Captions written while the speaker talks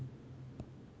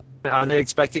Are they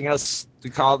expecting us to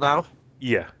call now?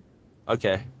 Yeah.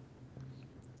 Okay.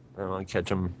 I don't want to catch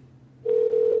them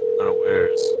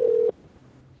unawares.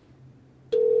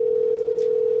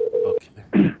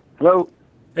 Okay. Hello.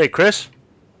 Hey, Chris.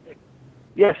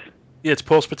 Yes. Yeah, it's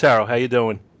Paul Spataro. How you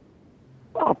doing?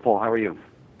 Oh, Paul, how are you?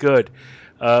 Good.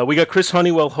 We got Chris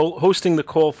Honeywell hosting the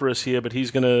call for us here, but he's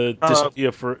going to Uh,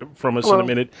 disappear from us in a Hello.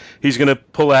 minute. He's going to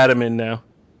pull Adam in now.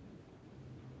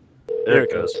 there There it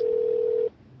it goes. goes.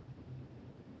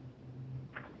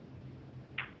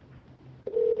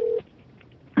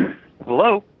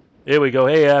 Hello. Here we go.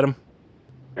 Hey, Adam.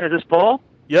 Is this Paul?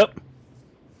 Yep.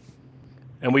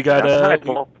 And we got Hi,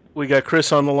 Paul. we got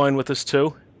Chris on the line with us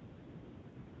too.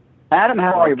 Adam,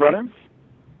 how are you, brother?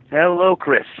 Hello,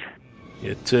 Chris.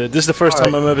 This is the first All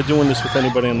time right. I'm ever doing this with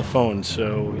anybody on the phone,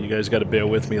 so you guys got to bear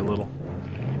with me a little.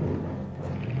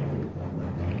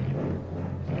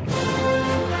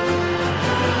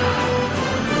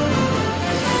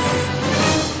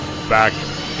 Back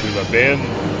to the bin.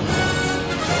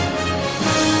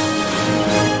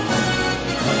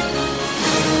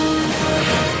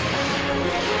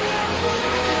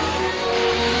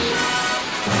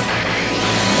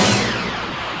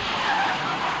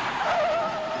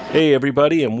 Hey,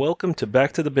 everybody, and welcome to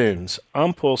Back to the Bins.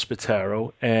 I'm Paul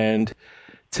Spataro, and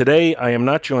today I am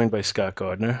not joined by Scott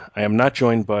Gardner. I am not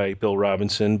joined by Bill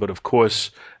Robinson, but of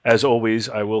course, as always,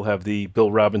 I will have the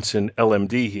Bill Robinson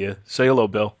LMD here. Say hello,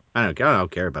 Bill. I don't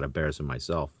care about embarrassing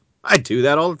myself. I do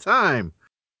that all the time.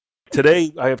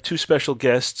 Today I have two special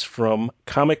guests from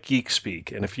Comic Geek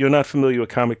Speak, and if you're not familiar with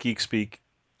Comic Geek Speak,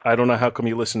 I don't know how come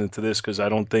you're listening to this because I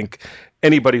don't think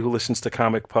anybody who listens to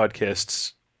comic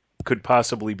podcasts could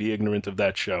possibly be ignorant of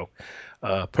that show.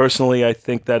 Personally, I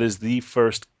think that is the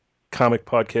first comic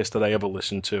podcast that I ever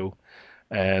listened to,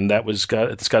 and it's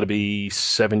got to be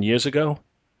 7 years ago.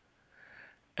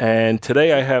 And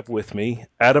today I have with me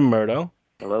Adam Murdo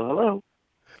Hello, hello.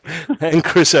 and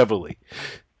Chris Everly.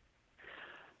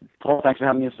 Paul, thanks for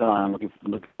having us on. I'm looking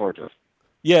forward to it.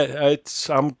 Yeah,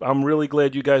 I'm really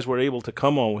glad you guys were able to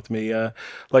come on with me.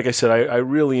 Like I said, I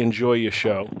really enjoy your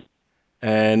show,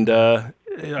 and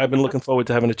I've been looking forward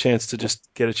to having a chance to just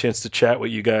get a chance to chat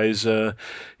with you guys. The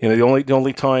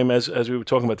only time, as we were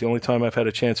talking about, the only time I've had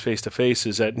a chance face to face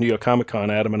is at New York Comic Con.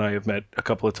 Adam and I have met a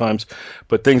couple of times,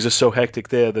 but things are so hectic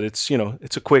there that it's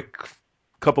a quick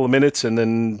couple of minutes, and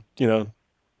then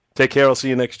take care. I'll see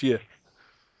you next year.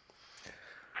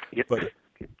 Get But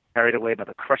carried away by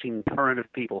the crushing current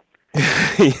of people.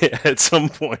 yeah, at some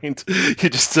point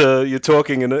you're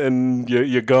talking and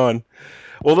you're gone.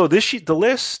 Although this year, the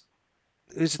last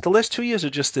 2 years or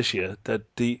just this year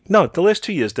that the last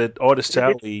 2 years that Artist Is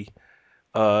Alley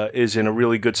is in a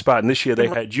really good spot, and this year they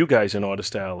had you guys in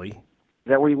Artist Alley.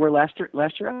 that where you were last year?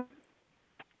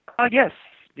 Yes.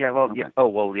 Yeah. Well, yeah. Oh,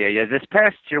 well, yeah, yeah. This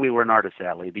past year we were in Artist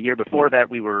Alley. The year before that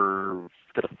we were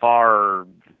to the far,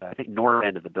 I think, north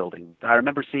end of the building. I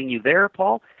remember seeing you there,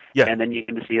 Paul, Yeah, and then you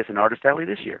came to see us in Artist Alley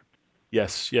this year.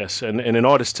 yes, yes, and in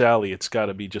Artist Alley it's got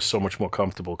to be just so much more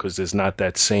comfortable because there's not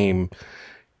that same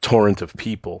torrent of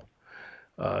people.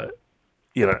 Uh,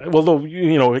 although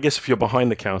I guess if you're behind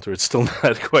the counter, it's still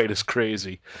not quite as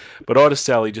crazy. But Artist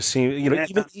Alley just seems, Yeah.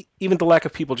 even the lack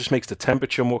of people just makes the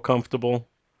temperature more comfortable.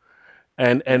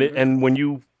 Mm-hmm. And when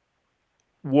you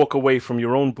walk away from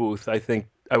your own booth,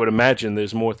 I would imagine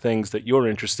there's more things that you're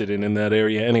interested in that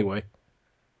area anyway.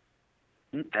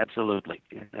 Absolutely.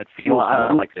 That Well, feels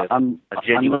more like a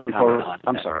genuine looking forward.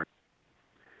 Comic-Con. I'm sorry.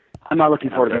 I'm not looking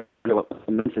forward to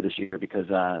Mensa this year because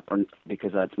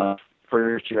it's my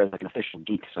first year as like an official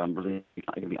geek, so I'm really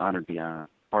going to be honored to be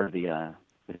part of the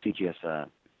CGS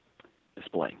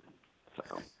display. So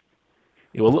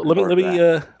Yeah, well, looking forward to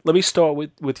that. let me start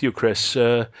with you, Chris.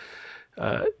 Uh,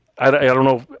 I don't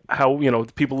know how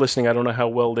people listening. I don't know how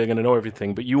well they're going to know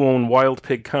everything, but you own Wild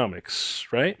Pig Comics,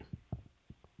 right?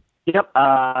 Yep.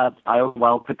 I owned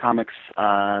Wild Pig Comics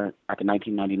back in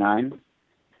 1999,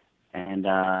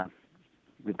 and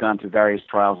we've gone through various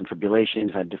trials and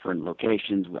tribulations, had different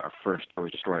locations. Our first store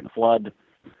was destroyed in a flood.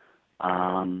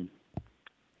 Um,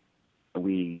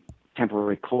 we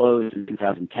temporarily closed in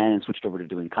 2010 and switched over to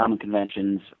doing comic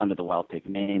conventions under the Wild Pig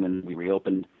name, and we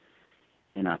reopened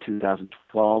in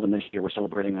 2012. And this year we're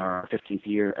celebrating our 15th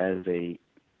year as a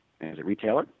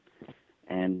retailer.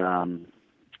 And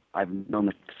I've known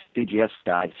the CGS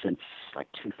guys since like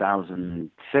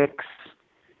 2006,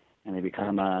 and they've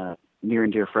become near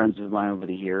and dear friends of mine over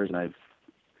the years. And I've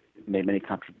made many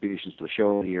contributions to the show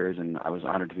over the years, and I was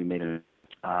honored to be made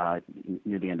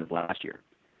near the end of last year.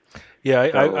 Yeah,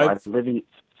 So I've been living.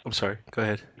 I'm sorry. Go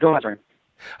ahead. Go ahead, sorry.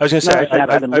 I was going to No, say I've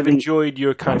been I've living. enjoyed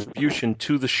your contribution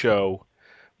to the show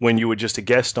when you were just a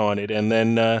guest on it, and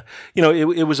then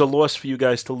it was a loss for you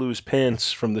guys to lose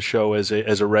Pants from the show as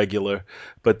a regular,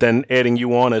 but then adding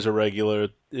you on as a regular,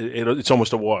 it's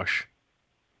almost a wash.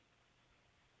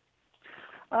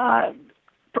 I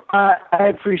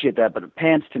appreciate that, but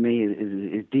Pants to me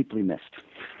is deeply missed.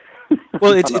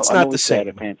 Well, it's I'm not the always sad same.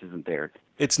 that Pants isn't there.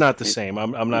 It's not the same.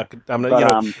 I'm not.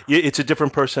 But, It's a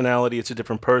different personality. It's a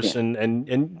different person,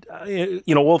 and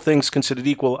all things considered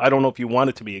equal, I don't know if you want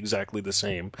it to be exactly the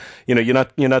same. You're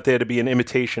not there to be an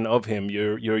imitation of him.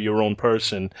 You're your own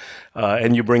person,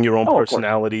 and you bring your own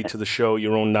personality to the show,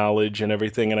 your own knowledge and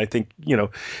everything. And I think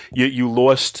you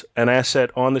lost an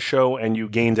asset on the show, and you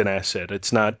gained an asset.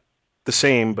 It's not the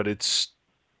same, but it's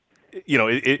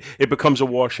it becomes a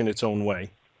wash in its own way.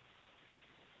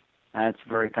 That's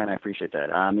very kind. I appreciate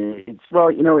that. I've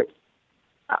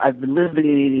been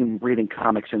living and reading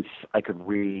comics since I could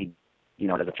read,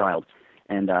 as a child,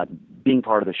 and being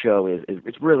part of the show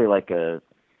it's really like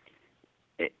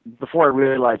before I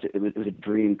realized it was a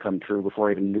dream come true. Before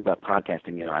I even knew about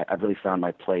podcasting, I really found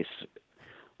my place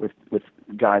with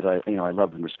guys I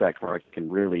love and respect, where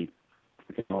we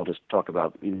can all just talk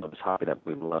about this hobby that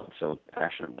we love so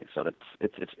passionately. So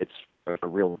it's a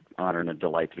real honor and a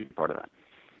delight to be part of that.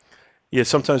 Yeah,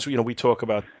 sometimes we talk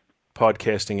about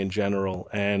podcasting in general,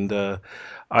 and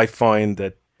I find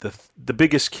that the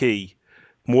biggest key,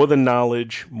 more than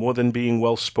knowledge, more than being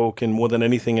well spoken, more than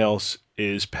anything else,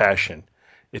 is passion.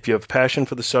 If you have passion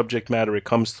for the subject matter, it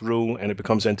comes through and it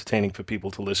becomes entertaining for people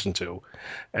to listen to.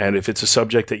 And if it's a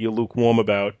subject that you're lukewarm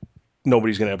about,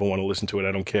 nobody's going to ever want to listen to it.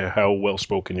 I don't care how well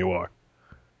spoken you are.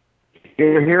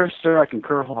 You're here, sir. I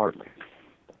concur wholeheartedly.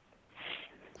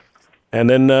 And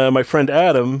then my friend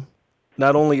Adam,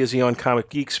 not only is he on Comic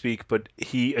Geek Speak, but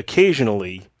he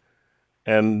occasionally,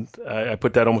 and I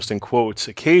put that almost in quotes,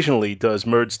 occasionally does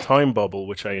Murd's Time Bubble,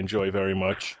 which I enjoy very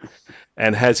much,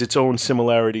 and has its own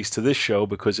similarities to this show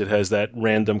because it has that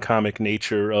random comic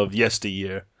nature of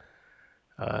yesteryear.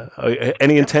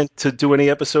 Any intent to do any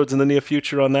episodes in the near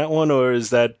future on that one, or is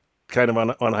that kind of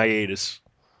on hiatus?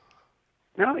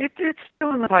 No, it's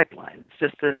still in the pipeline. It's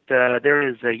just that there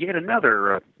is yet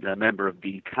another member of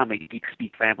the Comic Geek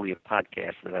Speak family of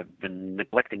podcasts that I've been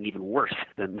neglecting even worse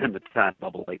than the Time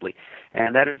Bubble lately,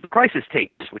 and that is the Crisis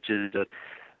Tapes, which is a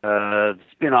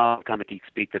spin-off of Comic Geek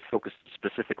Speak that's focused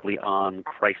specifically on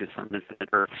Crisis on Infinite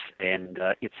Earths and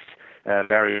its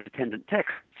various attendant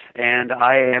texts. And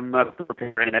I am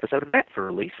preparing an episode of that for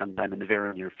release sometime in the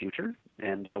very near future.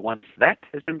 And once that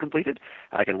has been completed,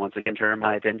 I can once again turn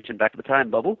my attention back to the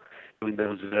Time Bubble, doing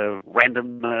those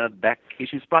random back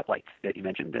issue spotlights that you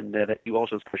mentioned, and that you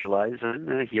also specialize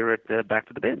in here at Back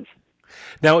to the Bins.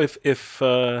 Now, if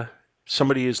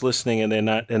somebody is listening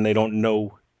and they don't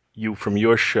know you from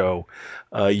your show,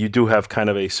 you do have kind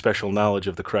of a special knowledge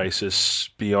of the Crisis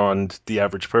beyond the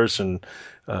average person.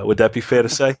 Would that be fair to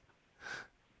say?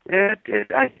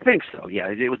 I think so, yeah.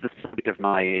 It was the subject of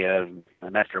my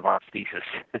Master of Arts thesis.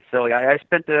 So I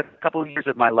spent a couple of years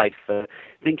of my life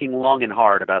thinking long and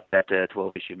hard about that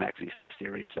 12-issue Maxi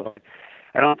series. So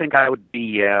I don't think I would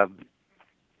be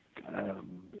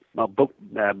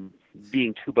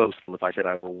being too boastful if I said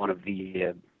I were one of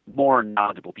the more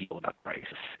knowledgeable people about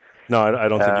Crisis. No, I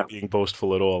don't think you're being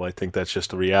boastful at all. I think that's just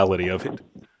the reality of it.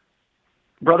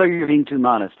 Brother, you're being too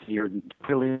modest. You're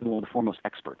clearly one of the foremost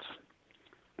experts.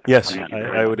 Yes,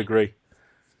 I would agree.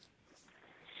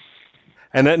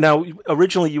 And now,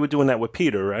 originally you were doing that with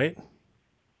Peter, right?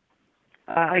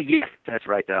 Yes, that's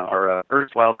right. Our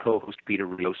erstwhile co-host Peter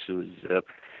Riosu is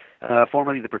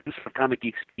formerly the producer of Comic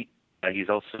Geek Speak. He's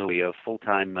also a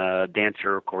full-time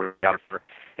dancer, choreographer,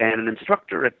 and an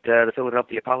instructor at the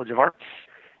Philadelphia College of Arts.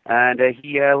 And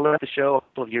he left the show a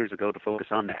couple of years ago to focus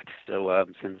on that. So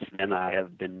since then, I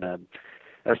have been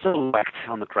solo act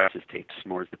on the Crisis Tapes,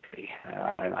 more as the pay.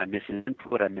 I miss his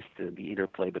input. I miss the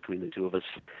interplay between the two of us.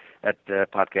 That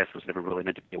podcast was never really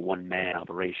meant to be a one-man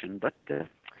operation, but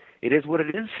it is what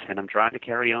it is, and I'm trying to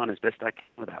carry on as best I can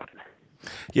without it.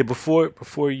 Yeah,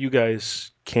 before you guys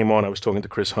came on, I was talking to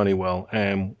Chris Honeywell,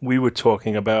 and we were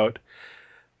talking about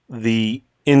the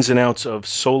ins and outs of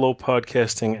solo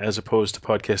podcasting as opposed to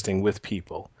podcasting with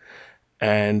people.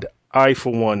 And I,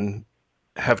 for one,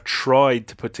 have tried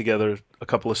to put together a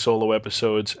couple of solo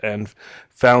episodes and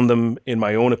found them, in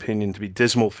my own opinion, to be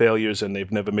dismal failures, and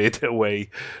they've never made their way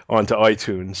onto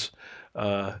iTunes.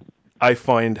 I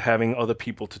find having other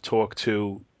people to talk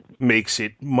to makes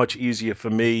it much easier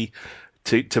for me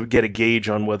to get a gauge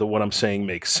on whether what I'm saying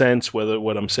makes sense, whether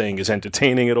what I'm saying is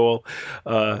entertaining at all.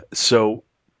 So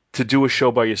to do a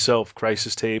show by yourself,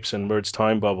 Crisis Tapes and Murd's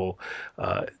Time Bubble,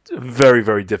 very,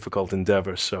 very difficult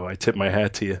endeavor. So I tip my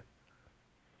hat to you.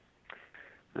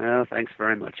 Well, thanks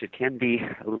very much. It can be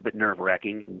a little bit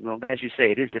nerve-wracking. Well, as you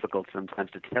say, it is difficult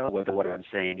sometimes to tell whether what I'm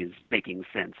saying is making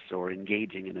sense or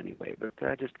engaging in any way. But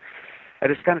I just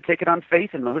kind of take it on faith,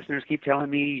 and the listeners keep telling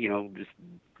me, just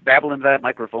babble into that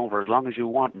microphone for as long as you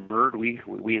want, Bird. We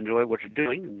enjoy what you're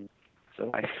doing, and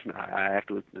so I have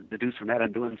to deduce from that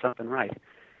I'm doing something right.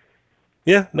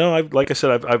 Yeah, no, like I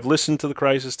said, I've listened to the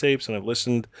Crisis tapes and I've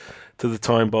listened to the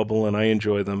Time Bubble, and I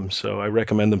enjoy them. So I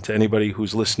recommend them to anybody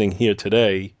who's listening here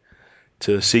today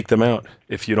to seek them out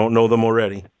if you don't know them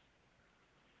already.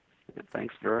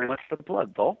 Thanks very much for the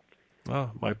plug, Paul.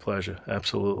 Oh, my pleasure.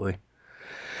 Absolutely.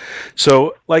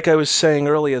 So, like I was saying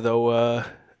earlier, though,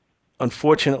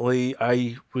 unfortunately,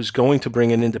 I was going to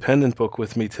bring an independent book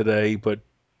with me today, but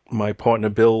my partner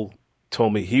Bill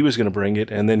told me he was going to bring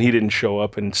it, and then he didn't show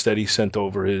up. And instead, he sent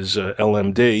over his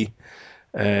LMD,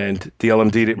 and the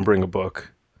LMD didn't bring a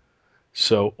book.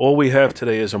 So all we have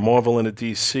today is a Marvel and a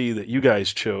DC that you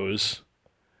guys chose,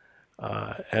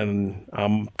 and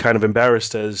I'm kind of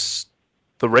embarrassed as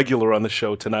the regular on the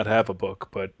show to not have a book,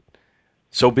 but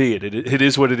so be it. It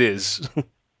is what it is.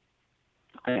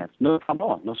 Yeah, no problem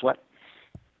at all. No sweat.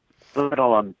 Put it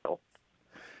all on Bill.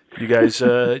 You guys,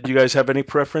 do you guys have any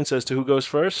preference as to who goes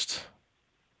first?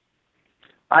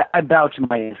 I bow to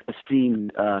my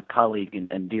esteemed colleague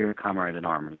and dear comrade in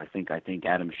arms. I think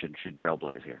Adam should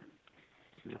trailblaze here.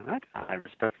 All right. I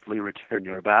respectfully return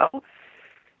your bow,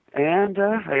 and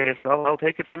I guess I'll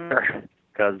take it from there.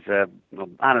 Because,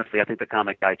 honestly, I think the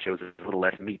comic I chose is a little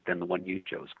less meat than the one you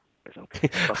chose. So,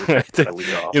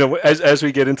 as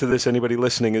we get into this, anybody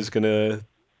listening is going to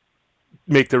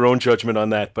make their own judgment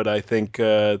on that, but I think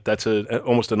that's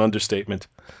almost an understatement.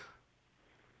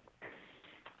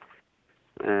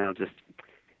 Just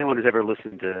anyone who's ever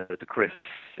listened to Chris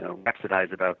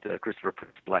rhapsodize about Christopher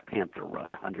Prick's Black Panther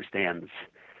understands.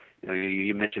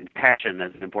 You mentioned passion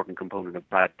as an important component of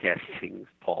podcasting,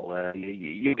 Paul.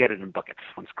 You get it in buckets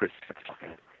once Chris starts talking.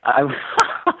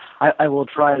 I will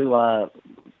try to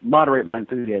moderate my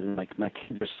enthusiasm. My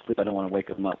kids are asleep. I don't want to wake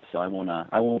them up, so I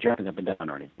won't jump up and down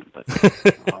or anything.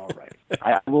 But all right,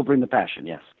 I will bring the passion.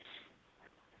 Yes.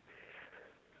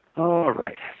 All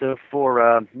right. So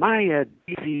for my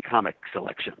DC comic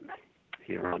selection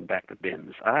here on Back to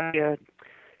Bins, I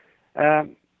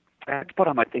had to put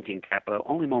on my thinking cap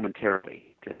only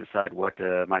momentarily to decide what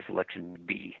my selection would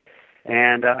be.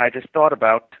 And I just thought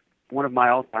about one of my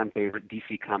all-time favorite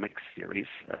DC Comics series,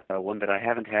 one that I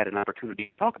haven't had an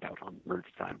opportunity to talk about on Merge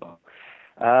Time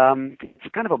Bomb.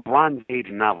 It's kind of a Bronze Age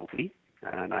novelty,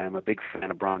 and I am a big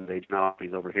fan of Bronze Age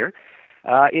novelties over here.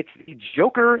 It's the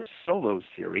Joker solo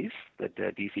series that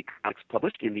DC Comics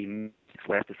published in the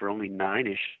lasted for only 9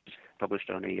 issues, published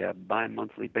on a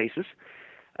bi-monthly basis.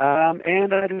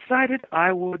 And I decided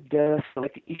I would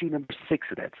select issue number 6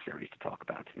 of that series to talk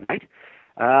about tonight,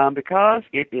 because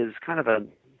it is kind of an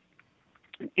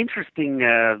interesting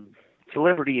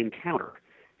celebrity encounter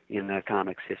in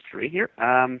comics history here.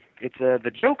 It's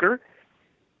the Joker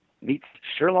meets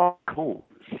Sherlock Holmes,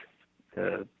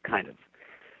 kind of.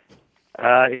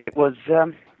 It was.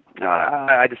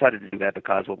 I decided to do that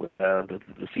because with the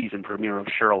season premiere of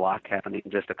Sherlock happening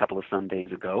just a couple of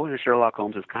Sundays ago, and Sherlock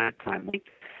Holmes is kind of timely.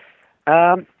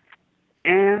 And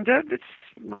it's.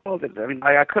 Well, I mean,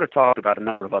 I could have talked about a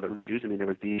number of other reviews. I mean, there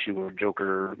was the issue where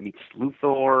Joker meets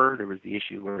Luthor. There was the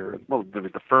issue where, well, there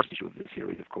was the first issue of the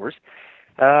series, of course.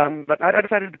 But I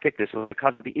decided to pick this one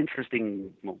because of the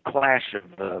interesting clash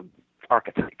of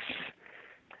archetypes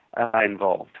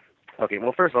involved. Okay,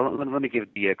 well, first of all, let me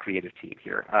give the creative team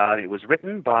here. It was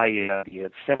written by the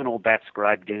seminal bat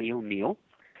scribe Denny O'Neil.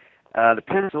 The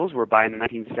pencils were by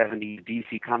 1970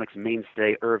 DC Comics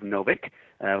mainstay Irv Novick,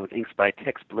 with inks by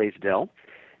Tex Blaisdell.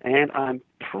 And I'm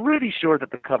pretty sure that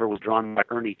the cover was drawn by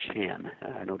Ernie Chan.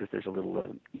 I noticed there's a little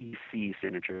EC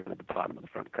signature at the bottom of the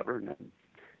front cover, and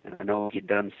I know he'd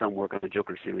done some work on the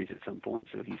Joker series at some point,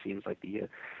 so he seems like the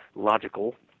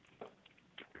logical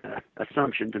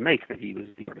assumption to make that he was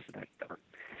the artist of that cover.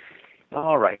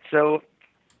 All right, so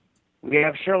we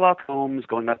have Sherlock Holmes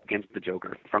going up against the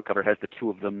Joker. The front cover has the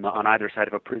two of them on either side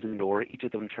of a prison door, each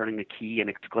of them turning the key and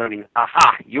exclaiming,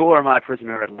 "Aha! You're my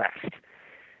prisoner at last."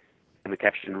 And the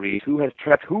caption reads, "Who has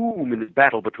trapped whom in this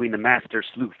battle between the master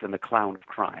sleuth and the clown of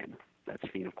crime?" That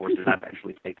scene, of course, does not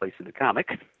actually take place in the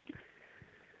comic.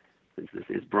 Since this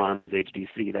is Bronze Age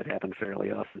DC, that happened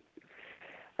fairly often.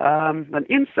 And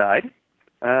inside,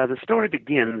 the story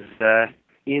begins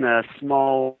in a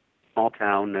small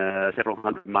town several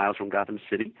hundred miles from Gotham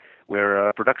City, where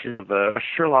a production of a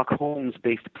Sherlock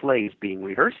Holmes-based play is being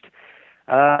rehearsed.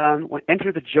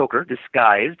 Enter the Joker,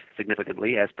 disguised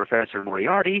significantly as Professor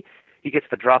Moriarty, he gets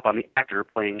the drop on the actor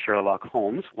playing Sherlock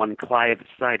Holmes, one Clive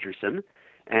Sigerson,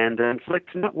 and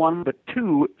inflicts not one but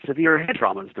two severe head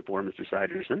traumas to poor Mr.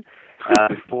 Sigerson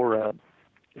for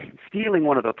stealing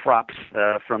one of the props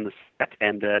from the set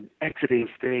and exiting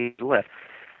stage left.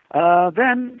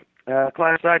 Then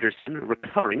Clive Sigerson,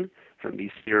 recovering from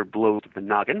these severe blows to the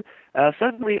noggin,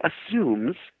 suddenly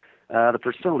assumes the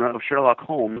persona of Sherlock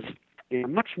Holmes in a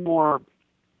much more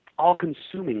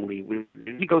all-consumingly.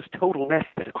 He goes total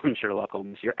method on Sherlock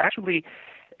Holmes here. Actually,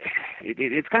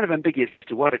 it's kind of ambiguous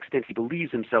to what extent he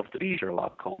believes himself to be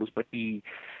Sherlock Holmes, but he's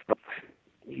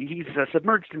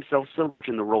submerged himself so much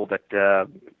in the role that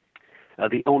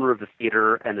the owner of the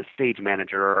theater and the stage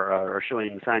manager are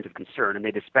showing signs of concern, and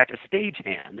they dispatch a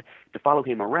stagehand to follow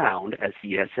him around as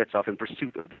he sets off in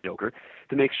pursuit of the Joker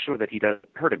to make sure that he doesn't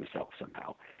hurt himself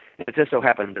somehow. And it just so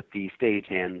happened that the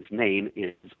stagehand's name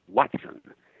is Watson,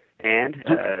 and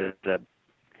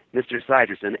Mr.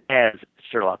 Sigerson, as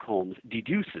Sherlock Holmes,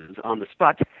 deduces on the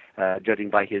spot, judging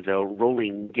by his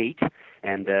rolling gait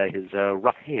and his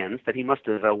rough hands, that he must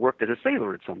have worked as a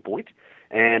sailor at some point.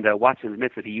 And Watson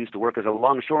admits that he used to work as a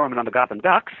longshoreman on the Gotham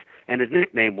docks, and his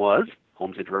nickname was,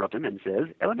 Holmes interrupts him and says,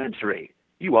 elementary.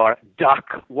 You are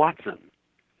Doc Watson.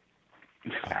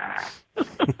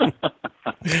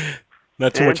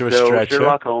 Not too much of a stretch,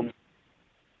 Sherlock huh? Holmes.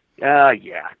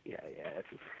 Yeah.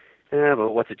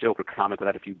 But what's a Joker comic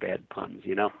without a few bad puns,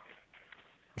 you know?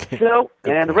 So,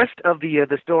 and the rest of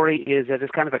the story is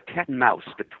there's kind of a cat and mouse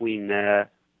between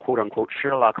quote-unquote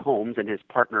Sherlock Holmes and his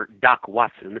partner Doc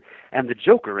Watson and the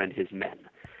Joker and his men.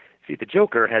 See, the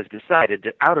Joker has decided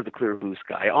that out of the clear blue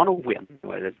sky, on a whim,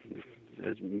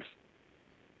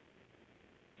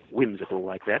 whimsical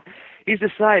like that, he's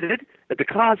decided that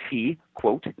because he,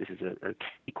 quote, this is a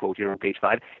key quote here on page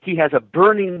 5, he has a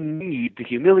burning need to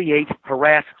humiliate,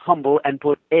 harass, humble, and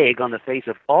put egg on the face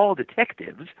of all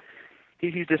detectives,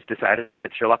 he's just decided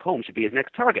that Sherlock Holmes should be his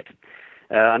next target.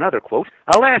 Another quote,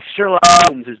 alas, Sherlock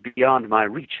Holmes is beyond my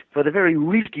reach for the very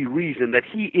risky reason that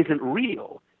he isn't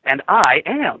real, and I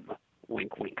am.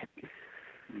 Wink, wink.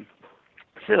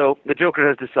 So the Joker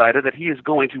has decided that he is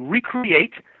going to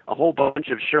recreate a whole bunch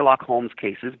of Sherlock Holmes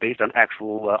cases based on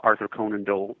actual Arthur Conan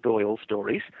Doyle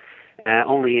stories.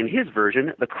 Only in his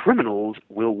version, the criminals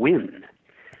will win.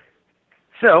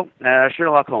 So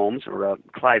Sherlock Holmes, or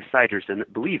Clive Sigerson,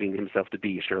 believing himself to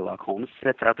be Sherlock Holmes,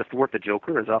 sets out to thwart the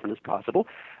Joker as often as possible.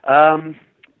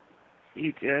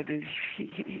 He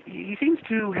seems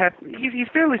to have, he's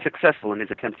fairly successful in his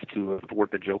attempts to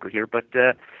thwart the Joker here, but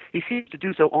he seems to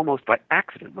do so almost by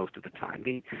accident most of the time.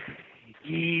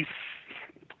 He's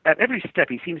at every step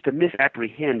he seems to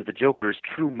misapprehend the Joker's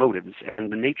true motives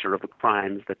and the nature of the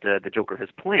crimes that the Joker has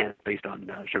planned based on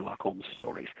Sherlock Holmes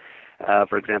stories.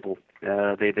 For example,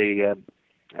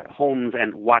 Holmes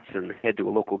and Watson head to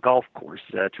a local golf course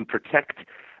to protect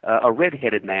a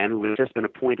red-headed man who has just been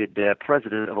appointed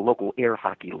president of a local air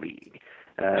hockey league,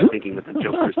 thinking that the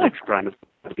Joker's next crime is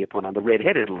to be upon on the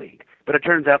red-headed league. But it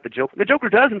turns out the Joker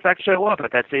does in fact show up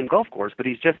at that same golf course, but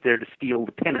he's just there to steal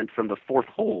the pennant from the fourth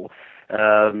hole,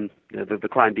 the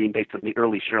crime being based on the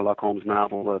early Sherlock Holmes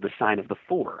novel, The Sign of the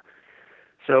Four.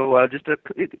 So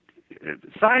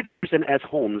Sigerson as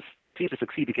Holmes seems to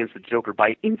succeed against the Joker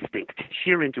by instinct,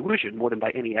 sheer intuition, more than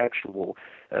by any actual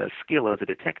skill as a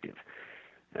detective.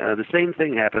 The same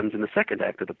thing happens in the second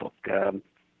act of the book.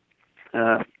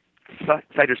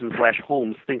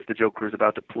 Sigerson/Holmes thinks the Joker is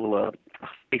about to pull a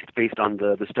based on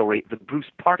the story, the Bruce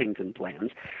Partington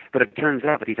plans, but it turns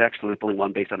out that he's actually pulling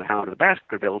one based on the Hound of the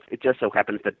Baskervilles. It just so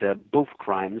happens that both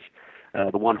crimes,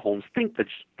 the one Holmes thinks the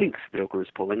Joker is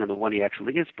pulling and the one he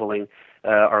actually is pulling,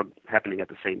 are happening at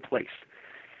the same place.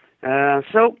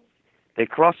 So they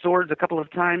cross swords a couple of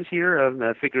times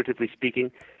here, figuratively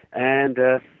speaking, and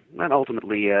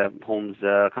ultimately Holmes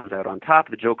comes out on top.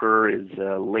 The Joker is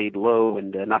laid low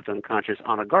and knocked unconscious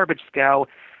on a garbage scow.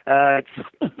 It's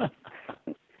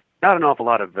not an awful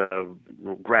lot of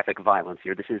graphic violence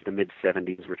here. This is the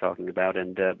mid-'70s we're talking about,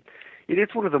 and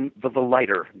it's one of the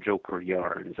lighter Joker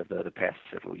yarns of the past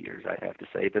several years, I have to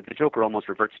say. That the Joker almost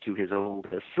reverts to his old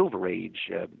Silver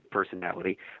Age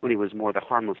personality when he was more the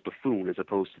harmless buffoon as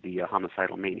opposed to the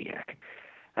homicidal maniac.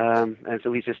 And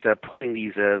so he's just putting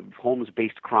these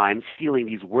Holmes-based crimes, stealing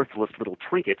these worthless little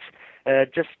trinkets,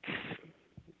 it's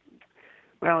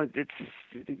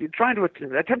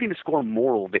attempting to score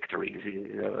moral victories,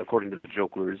 according to the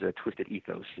Joker's twisted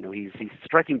ethos. You know, he's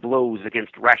striking blows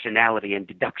against rationality and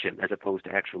deduction as opposed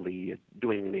to actually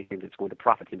doing anything that's going to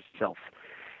profit himself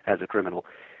as a criminal.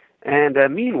 And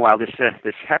meanwhile, this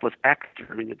hapless actor,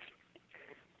 I mean,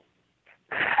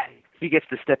 he gets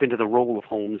to step into the role of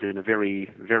Holmes in a very,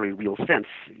 very real sense.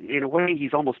 In a way,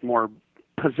 he's almost more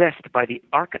possessed by the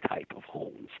archetype of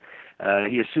Holmes.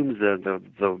 He assumes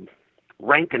the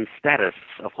rank and status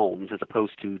of Holmes as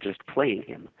opposed to just playing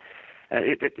him.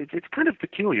 It's kind of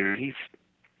peculiar.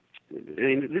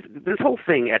 This whole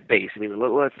thing at base,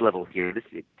 let's level here.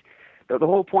 The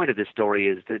whole point of this story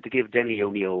is to give Denny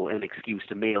O'Neil an excuse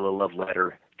to mail a love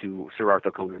letter to Sir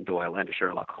Arthur Conan Doyle and to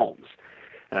Sherlock Holmes,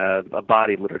 a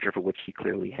body of literature for which he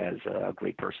clearly has a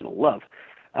great personal love.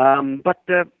 But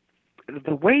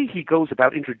the way he goes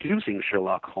about introducing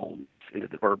Sherlock Holmes,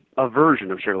 or a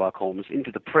version of Sherlock Holmes,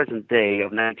 into the present day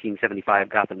of 1975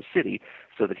 Gotham City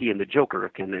so that he and the Joker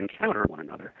can encounter one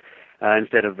another,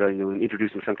 instead of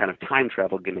introducing some kind of time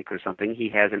travel gimmick or something, he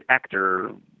has an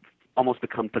actor almost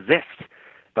become possessed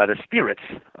by the spirit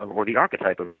or the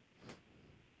archetype of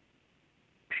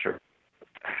sure.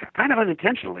 Kind of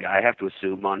unintentionally, I have to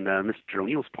assume, on Mr.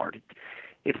 O'Neill's part.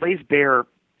 It lays bare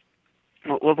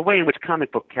the way in which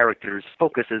comic book characters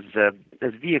focus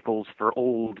as vehicles for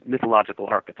old mythological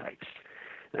archetypes.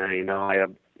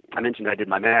 I mentioned I did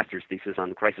my master's thesis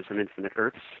on Crisis on Infinite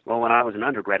Earths. Well, when I was an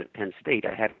undergrad at Penn State,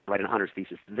 I had to write an honors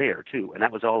thesis there, too, and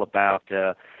that was all about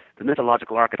the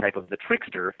mythological archetype of the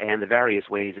trickster and the various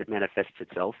ways it manifests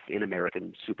itself in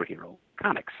American superhero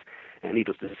comics. And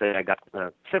needless to say, I got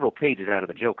several pages out of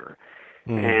the Joker.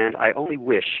 And I only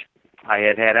wish I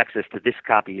had had access to this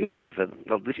copy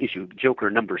of this issue, Joker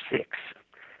number 6,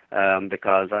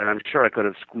 because I'm sure I could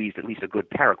have squeezed at least a good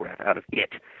paragraph out of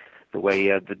it. The way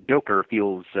the Joker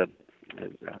feels,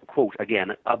 quote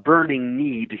again, a burning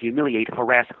need to humiliate,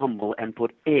 harass, humble, and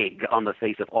put egg on the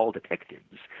face of all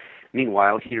detectives.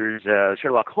 Meanwhile, here's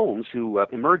Sherlock Holmes, who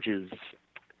emerges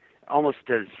almost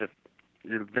as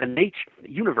the DC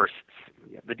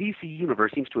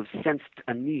universe seems to have sensed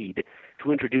a need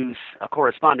to introduce a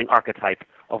corresponding archetype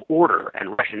of order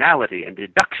and rationality and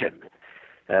deduction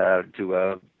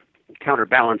to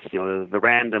counterbalance, the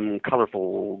random,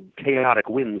 colorful, chaotic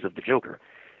whims of the Joker.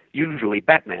 Usually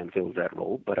Batman fills that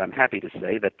role, but I'm happy to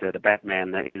say that the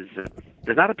Batman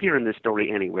does not appear in this story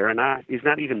anywhere and is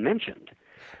not even mentioned.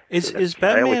 Is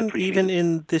Batman even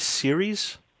in this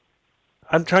series?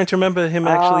 I'm trying to remember him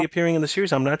actually appearing in the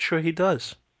series. I'm not sure he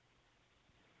does.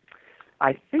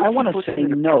 I want to say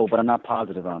no, but I'm not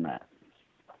positive on that.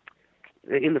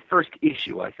 In the first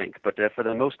issue, I think, but for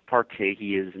the most part,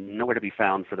 he is nowhere to be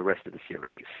found for the rest of the series,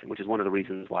 which is one of the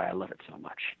reasons why I love it so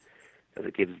much, because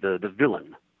it gives the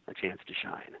villain a chance to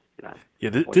shine.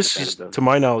 This is, to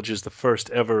my knowledge, is the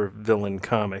first ever villain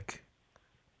comic.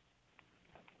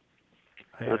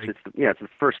 It's the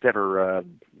first ever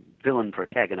villain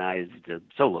protagonized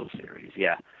solo series,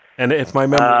 yeah. And if my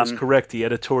memory is correct, the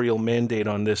editorial mandate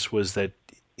on this was that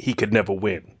he could never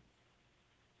win.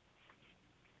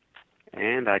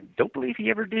 And I don't believe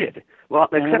he ever did. Well,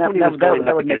 except when he was going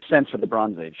that would make sense for the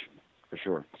Bronze Age, for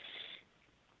sure.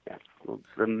 Yeah. Well,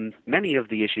 many of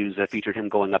the issues featured him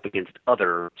going up against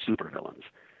other supervillains.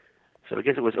 So I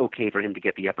guess it was okay for him to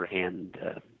get the upper hand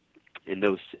in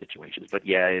those situations. But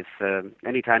yeah, if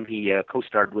anytime he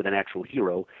co-starred with an actual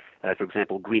hero, for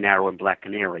example, Green Arrow and Black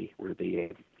Canary were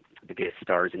the guest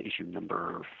stars in issue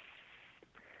number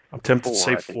I'm tempted to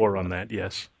say 4 on that,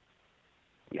 yes.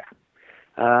 Yeah.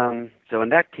 So in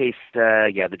that case,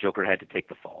 the Joker had to take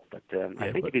the fall. But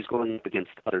I think if he's going up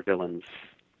against other villains,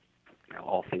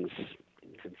 all things,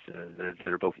 since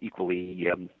they're both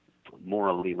equally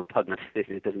morally repugnant,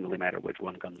 it doesn't really matter which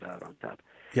one comes out on top.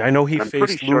 Yeah, I know he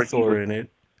faced Luthor in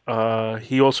it.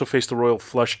 He also faced the Royal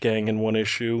Flush Gang in one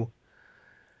issue.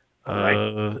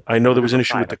 Right. I know there was an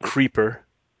issue with the Creeper.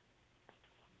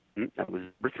 That was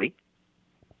number 3.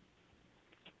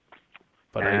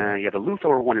 But the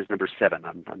Luthor one is number 7.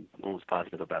 I'm almost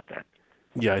positive about that.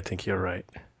 Yeah, I think you're right.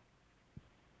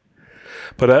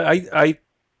 But I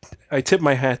tip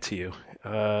my hat to you.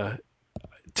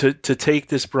 To take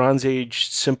this Bronze Age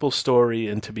simple story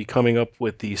and to be coming up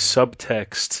with the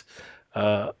subtext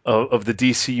of the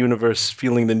DC universe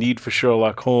feeling the need for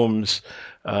Sherlock Holmes,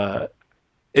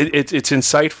 it's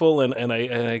insightful, and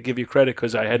I give you credit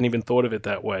because I hadn't even thought of it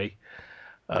that way.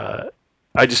 I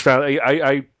just found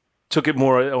I took it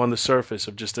more on the surface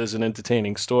of just as an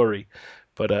entertaining story,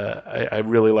 but I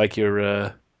really like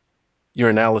your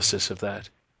analysis of that.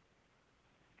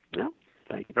 Well,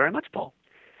 thank you very much, Paul.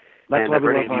 That's why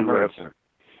we love our words, sir.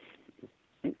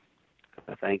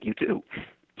 Thank you, too.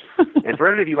 And for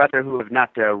any of you out there who have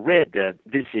not read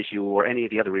this issue or any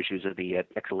of the other issues of the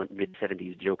excellent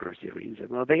mid-70s Joker series,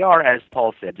 well, they are, as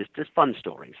Paul said, just fun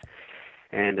stories.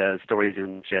 And stories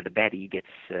in which the baddie gets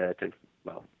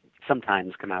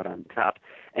sometimes come out on top.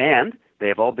 And they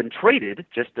have all been traded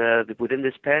just within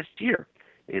this past year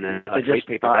in a trade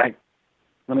paperback.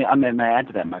 I may add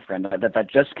to that, my friend. That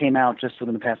just came out just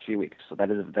within the past few weeks, so that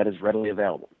is readily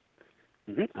available.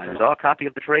 Mm-hmm. I saw a copy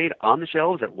of the trade on the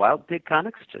shelves at Wild Pig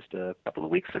Comics just a couple of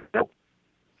weeks ago.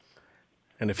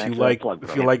 And if you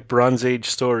like Bronze Age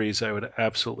stories, I would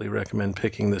absolutely recommend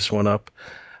picking this one up.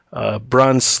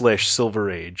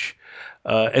 Bronze/Silver Age,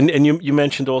 and you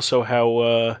mentioned also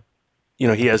how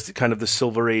he has kind of the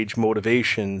Silver Age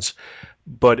motivations,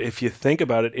 but if you think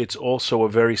about it, it's also a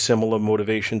very similar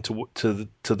motivation to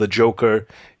the Joker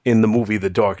in the movie The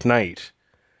Dark Knight,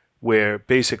 where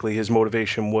basically his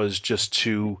motivation was just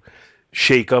to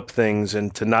shake up things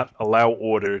and to not allow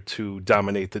order to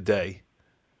dominate the day,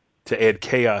 to add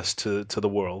chaos to the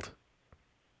world.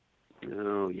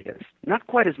 Oh, yes. Not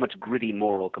quite as much gritty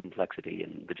moral complexity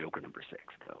in the Joker #6,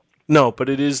 though. No, but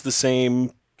it is the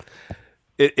same.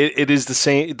 It is the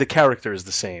same. The character is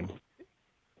the same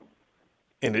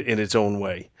in its own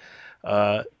way.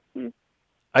 I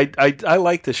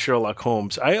like this Sherlock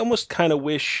Holmes. I almost kind of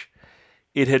wish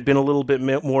it had been a little bit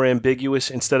more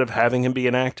ambiguous. Instead of having him be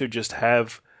an actor, just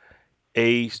have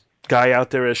a guy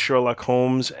out there as Sherlock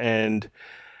Holmes and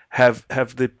have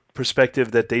the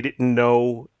perspective that they didn't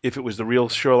know if it was the real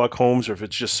Sherlock Holmes or if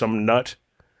it's just some nut.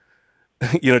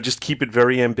 Just keep it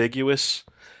very ambiguous.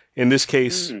 In this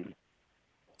case,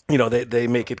 they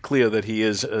make it clear that he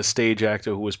is a stage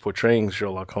actor who was portraying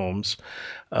Sherlock Holmes.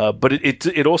 But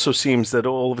it also seems that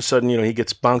all of a sudden, he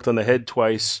gets bonked on the head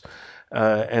twice,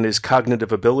 and his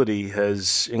cognitive ability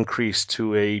has increased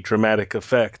to a dramatic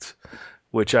effect,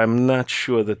 which I'm not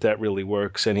sure that really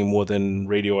works any more than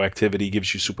radioactivity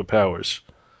gives you superpowers.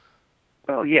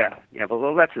 Well, yeah.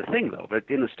 Well, that's the thing, though. But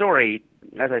in the story,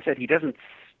 as I said, he doesn't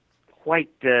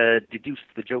quite deduce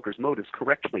the Joker's motives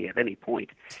correctly at any point.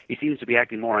 He seems to be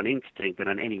acting more on instinct than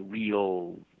on any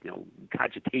real,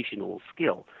 cogitational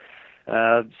skill.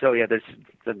 So yeah, there's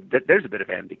a bit of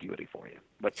ambiguity for you.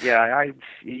 But yeah,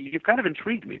 you've kind of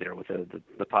intrigued me there with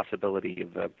the possibility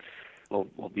of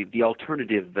the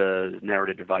alternative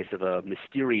narrative device of a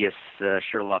mysterious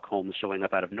Sherlock Holmes showing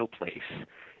up out of no place,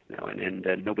 and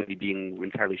nobody being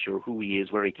entirely sure who he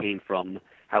is, where he came from,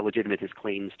 how legitimate his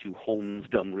claims to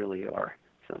Holmesdom really are.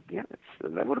 So yeah,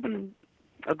 that would have been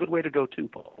a good way to go too,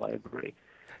 Paul. I agree.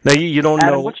 Now you don't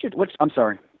Adam, know. I'm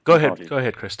sorry. Go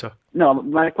ahead, Christo. No,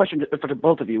 my question for the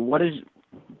both of you: what is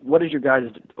your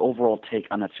guys' overall take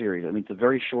on that series? I mean, it's a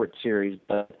very short series,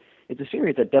 but it's a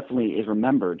series that definitely is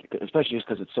remembered, especially just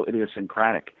because it's so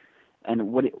idiosyncratic.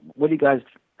 And what do you guys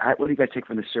take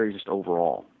from the series just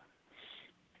overall?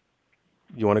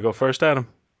 You want to go first, Adam?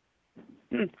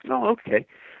 Oh, okay.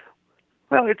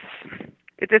 Well,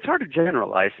 it's hard to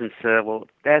generalize since,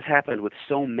 as happened with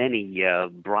so many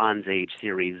Bronze Age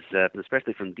series,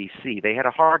 especially from DC, they had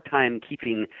a hard time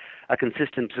keeping a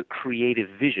consistent creative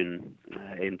vision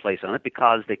in place on it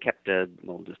because they kept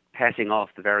just passing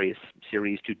off the various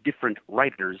series to different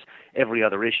writers every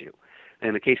other issue.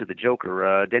 In the case of the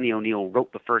Joker, Denny O'Neil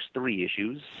wrote the first 3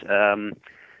 issues.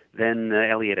 Then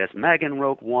Elliot S. Maggin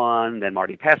wrote one, then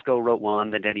Marty Pasco wrote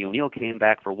one, then Denny O'Neil came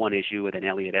back for 1 issue, and then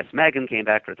Elliot S. Maggin came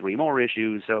back for 3 more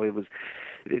issues. So it was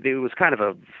kind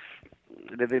of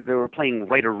they were playing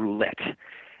writer roulette.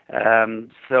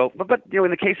 But in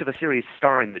the case of a series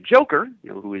starring the Joker,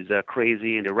 who is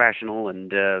crazy and irrational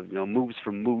and moves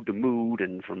from mood to mood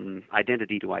and from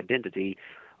identity to identity,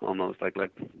 almost like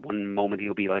one moment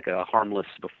he'll be like a harmless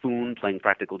buffoon playing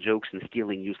practical jokes and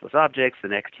stealing useless objects. The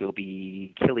next he'll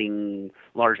be killing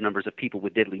large numbers of people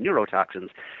with deadly neurotoxins.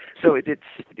 So it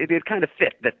kind of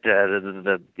fit that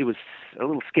it was a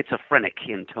little schizophrenic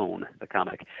in tone, the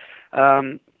comic.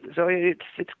 So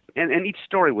and each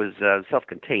story was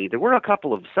self-contained. There were a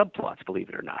couple of subplots, believe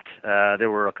it or not.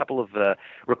 There were a couple of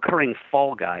recurring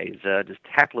fall guys, just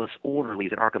hapless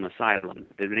orderlies at Arkham Asylum.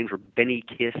 Their names were Benny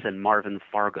Kiss and Marvin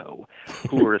Fargo,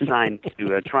 who were assigned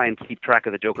to try and keep track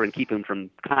of the Joker and keep him from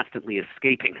constantly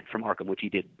escaping from Arkham, which he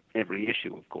did every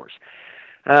issue, of course.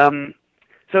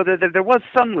 So there was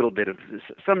some little bit of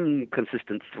some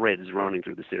consistent threads running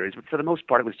through the series, but for the most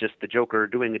part it was just the Joker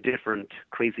doing a different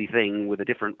crazy thing with a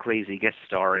different crazy guest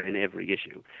star in every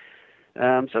issue.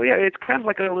 So yeah, it's kind of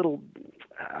like a little,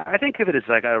 I think of it as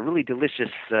like a really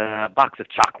delicious box of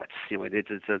chocolates.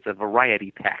 It's a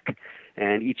variety pack,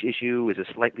 and each issue is a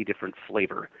slightly different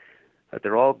flavor. But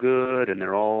they're all good, and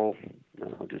they're all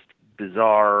just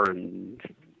bizarre and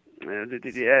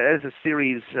as a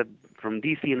series from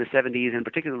DC in the 70s, and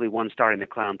particularly one starring the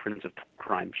Clown Prince of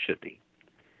Crime should be.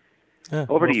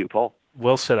 Over to you, Paul.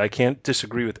 Well said. I can't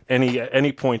disagree with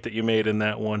any point that you made in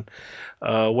that one.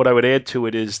 What I would add to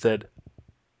it is that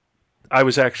I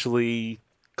was actually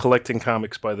collecting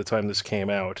comics by the time this came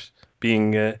out,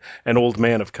 being an old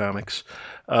man of comics.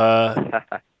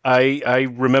 I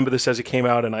remember this as it came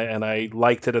out, and I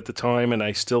liked it at the time, and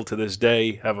I still to this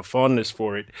day have a fondness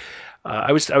for it.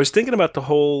 I was thinking about the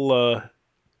whole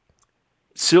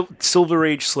Silver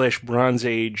Age / Bronze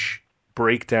Age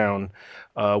breakdown.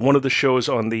 One of the shows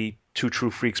on the Two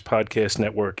True Freaks podcast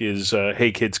network is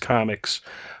Hey Kids Comics.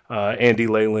 Andy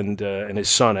Leyland and his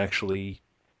son actually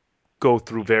go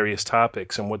through various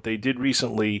topics, and what they did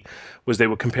recently was they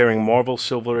were comparing Marvel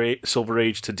Silver Age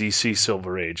to DC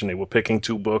Silver Age, and they were picking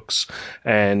two books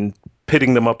and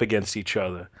pitting them up against each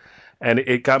other. And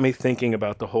it got me thinking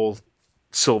about the whole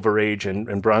Silver Age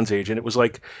and Bronze Age, and it was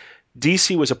like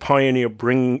DC was a pioneer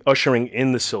ushering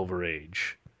in the Silver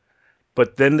Age,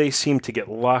 but then they seemed to get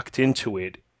locked into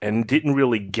it and didn't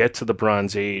really get to the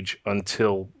Bronze Age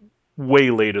until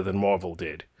way later than Marvel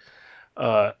did.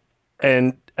 Uh,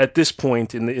 and at this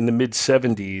point in the mid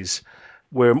 '70s,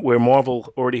 where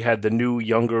Marvel already had the new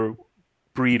younger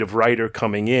breed of writer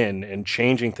coming in and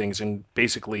changing things and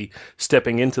basically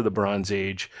stepping into the Bronze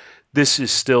Age, this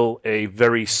is still a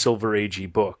very Silver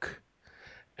Agey book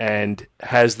and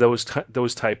has those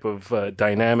type of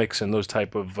dynamics and those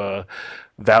type of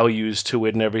values to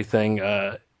it and everything.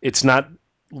 It's not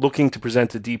looking to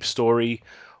present a deep story,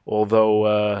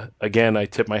 although again, I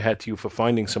tip my hat to you for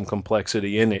finding some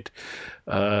complexity in it.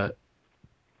 Uh,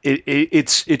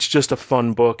 it's just a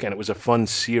fun book, and it was a fun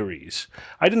series.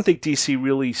 I didn't think DC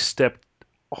really stepped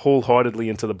wholeheartedly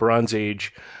into the Bronze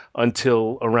Age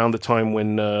until around the time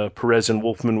when Perez and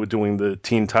Wolfman were doing the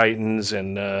Teen Titans,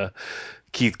 and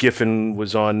Keith Giffen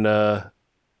was on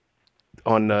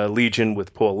Legion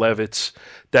with Paul Levitz.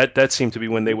 That seemed to be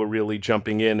when they were really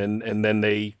jumping in, and then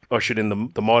they ushered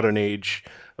in the modern age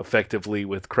effectively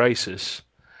with Crisis.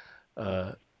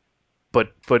 Uh,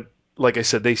 but like I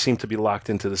said, they seem to be locked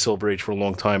into the Silver Age for a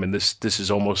long time, and this is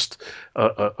almost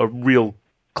a real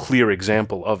clear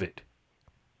example of it.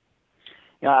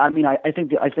 Yeah, I mean, I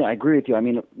think I agree with you. I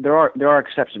mean, there are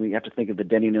exceptions. You have to think of the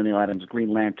Denny and Neil Adams Green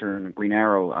Lantern, Green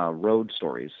Arrow road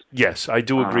stories. Yes, I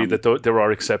do agree that there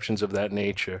are exceptions of that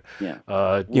nature. Yeah,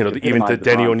 Even the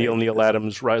Denny O'Neil, Age. Neil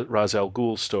Adams, Ra's al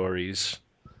Ghul stories,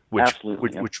 which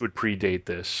would predate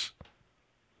this.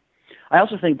 I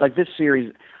also think like this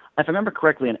series, if I remember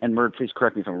correctly, and Murd, please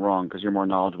correct me if I'm wrong because you're more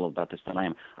knowledgeable about this than I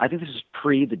am. I think this is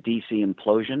pre the DC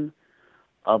implosion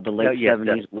of the late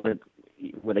 '70s,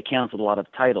 where they canceled a lot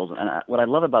of titles. And what I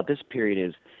love about this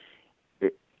period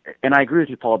is, and I agree with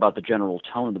you, Paul, about the general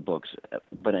tone of the books.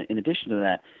 But in addition to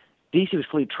that, DC was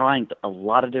clearly trying a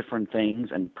lot of different things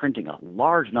and printing a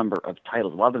large number of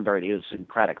titles. A lot of them very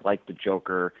idiosyncratic, like the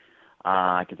Joker.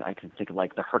 I can think of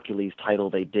like the Hercules title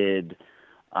they did.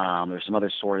 There's some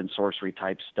other sword and sorcery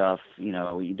type stuff.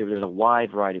 There's a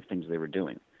wide variety of things they were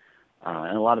doing,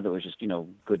 and a lot of it was just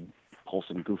good,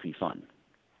 wholesome, goofy fun.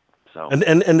 So and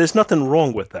there's nothing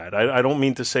wrong with that. I don't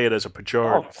mean to say it as a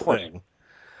pejorative thing.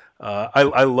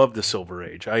 I love the Silver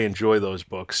Age. I enjoy those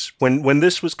books. When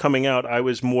this was coming out, I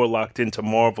was more locked into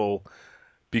Marvel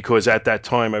because at that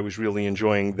time I was really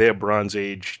enjoying their Bronze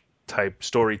Age type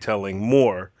storytelling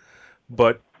more.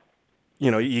 But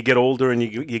you get older and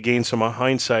you gain some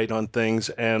hindsight on things,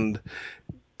 and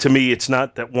to me, it's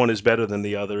not that one is better than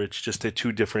the other. It's just they're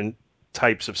two different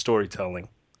types of storytelling.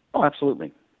 Oh,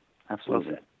 absolutely.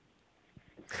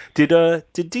 Did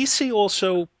DC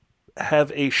also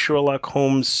have a Sherlock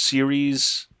Holmes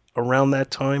series around that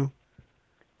time?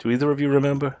 Do either of you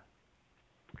remember?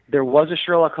 There was a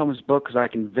Sherlock Holmes book because I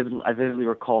vividly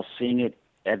recall seeing it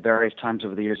at various times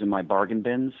over the years in my bargain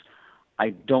bins.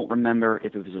 I don't remember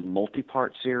if it was a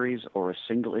multi-part series or a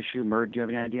single issue. Murd, do you have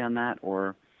any idea on that?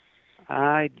 Or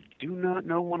I do not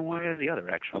know one way or the other,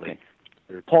 actually.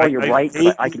 Okay. Paul, you're right.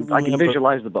 I can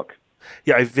visualize the book.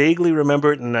 Yeah, I vaguely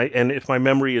remember it, and if my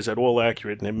memory is at all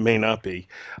accurate, and it may not be,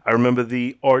 I remember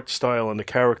the art style and the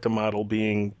character model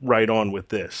being right on with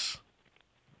this.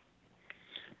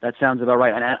 That sounds about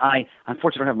right. And I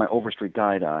unfortunately don't have my Overstreet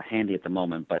guide handy at the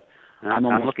moment, but I'm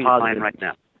looking at mine right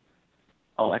now.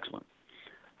 Oh, excellent.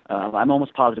 I'm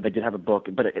almost positive I did have a book,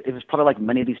 but it was probably like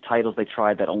many of these titles they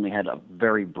tried that only had a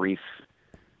very brief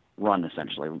run,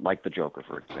 essentially, like the Joker,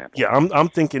 for example. Yeah, I'm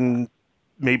thinking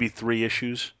maybe 3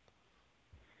 issues.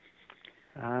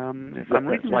 If I'm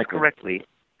reading this correctly,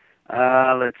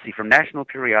 let's see, from National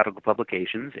Periodical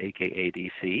Publications, a.k.a.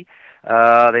 DC,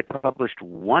 they published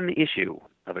 1 issue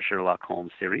of a Sherlock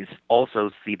Holmes series.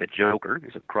 Also see the Joker,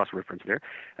 there's a cross-reference there,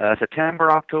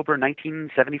 September-October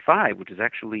 1975, which is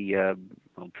actually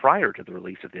prior to the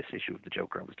release of this issue of the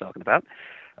Joker I was talking about.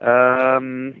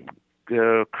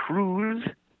 Cruise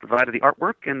provided the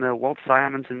artwork, and Walt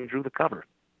Simonson drew the cover.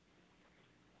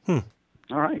 All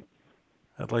right.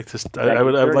 I'd like to. Thank I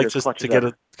would. you, I would sir. like You're to clutch to as get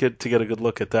ever. a good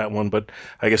look at that one, but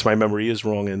I guess my memory is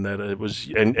wrong in that it was.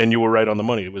 And you were right on the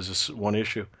money. It was just one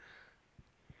issue.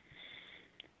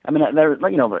 I mean, they're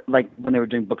like, like when they were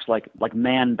doing books like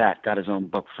Man Bat got his own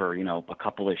book for a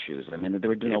couple issues. I mean, they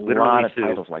were doing a literally lot of two.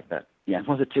 titles like that. Yeah,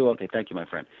 was it two? Okay, thank you, my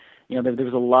friend. There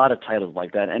was a lot of titles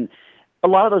like that, and a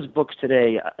lot of those books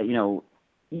today,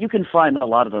 you can find a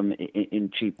lot of them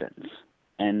in cheap bins,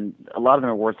 and a lot of them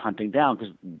are worth hunting down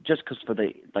because for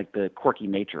the quirky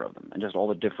nature of them and just all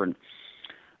the different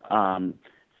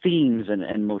themes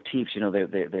and motifs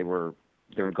they were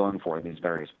going for in these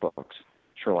various books.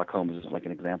 Sherlock Holmes is like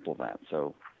an example of that.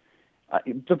 So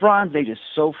the Bronze Age is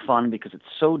so fun because it's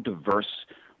so diverse.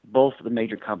 Both the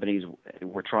major companies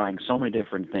were trying so many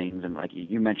different things, and like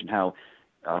you mentioned how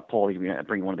Paul, you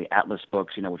bring one of the Atlas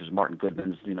books, which is Martin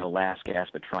Goodman's, last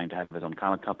gasp at trying to have his own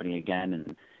comic company again,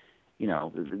 and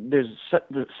the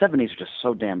 70s are just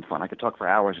so damn fun. I could talk for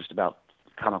hours just about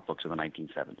comic books in the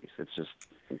 1970s.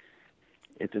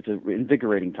 It's an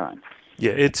invigorating time.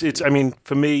 Yeah, it's. I mean,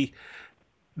 for me,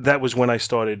 that was when I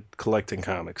started collecting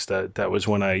comics. That was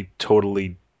when I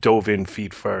totally dove in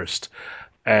feet first.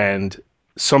 And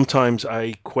sometimes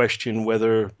I question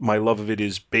whether my love of it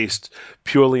is based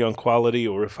purely on quality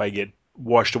or if I get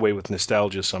washed away with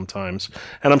nostalgia sometimes.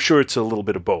 And I'm sure it's a little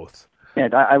bit of both. Yeah,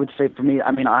 I would say for me,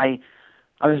 I mean, I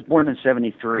was born in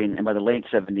 '73, and by the late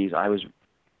 '70s,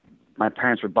 my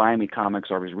parents were buying me comics,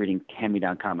 or I was reading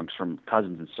hand-me-down comics from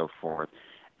cousins and so forth.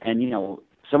 And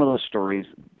some of those stories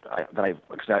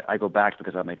because I go back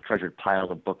because I have a treasured pile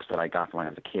of books that I got when I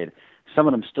was a kid. Some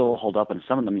of them still hold up, and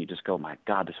some of them you just go, my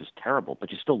God, this is terrible,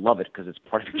 but you still love it because it's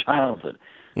part of your childhood.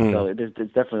 So there's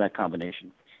definitely that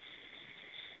combination.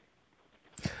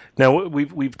 Now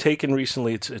we've taken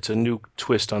recently. It's a new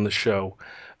twist on the show,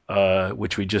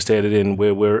 which we just added in,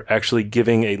 where we're actually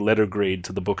giving a letter grade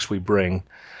to the books we bring.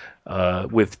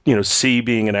 With C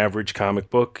being an average comic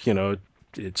book,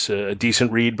 it's a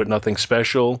decent read but nothing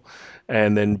special,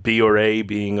 and then B or A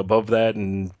being above that,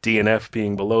 and D and F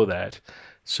being below that.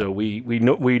 So we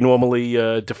normally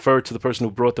defer to the person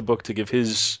who brought the book to give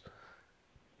his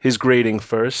grading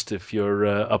first. If you're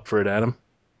up for it, Adam.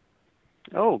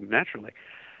 Oh, naturally.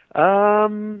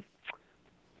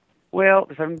 Well,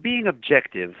 if I'm being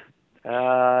objective,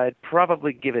 I'd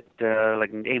probably give it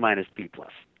like an A- B+.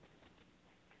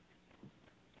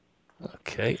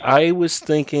 Okay, I was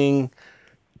thinking.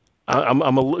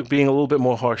 Being a little bit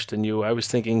more harsh than you. I was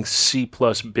thinking C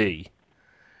plus B,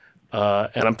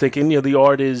 and I'm thinking the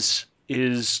art is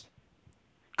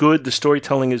good, the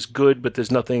storytelling is good, but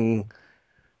there's nothing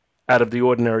out of the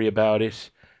ordinary about it.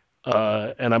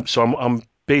 And I'm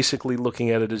basically looking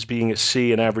at it as being a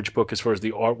C, an average book as far as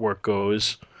the artwork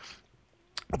goes.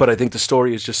 But I think the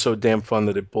story is just so damn fun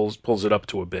that it pulls it up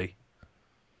to a B.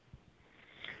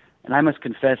 And I must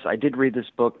confess, I did read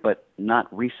this book, but not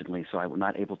recently, so I was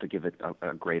not able to give it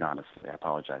a grade, honestly. I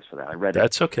apologize for that. I read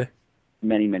That's okay.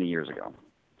 many, many years ago,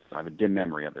 so I have a dim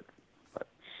memory of it. But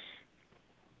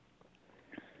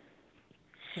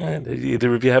And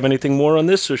either of you have anything more on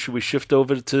this, or should we shift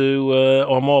over to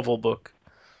our Marvel book?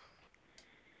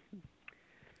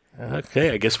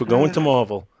 Okay, I guess we're going to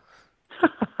Marvel.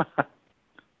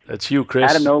 That's you, Chris.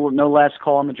 Adam, no last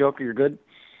call on the Joker. You're good.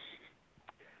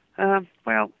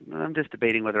 Well, I'm just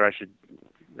debating whether I should.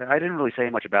 I didn't really say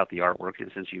much about the artwork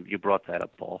since you brought that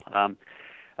up, Paul. As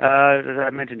I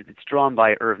mentioned, it's drawn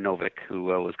by Irv Novick, who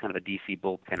was kind of a DC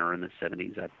bullpenner in the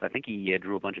 '70s. I think he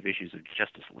drew a bunch of issues of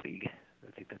Justice League.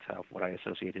 I think that's what I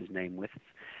associate his name with.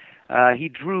 He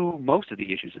drew most of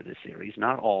the issues of this series,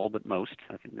 not all, but most.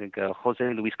 I think Jose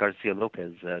Luis Garcia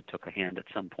Lopez took a hand at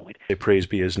some point. Praise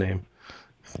be his name.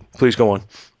 Please go on.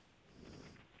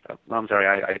 I'm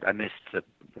sorry, I missed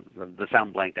the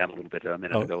sound blanked out a little bit a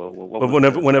minute ago. But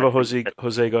whenever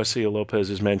Jose Garcia Lopez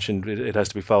is mentioned, it has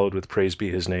to be followed with "Praise be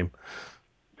his name."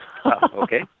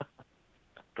 Okay.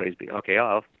 Praise be. Okay,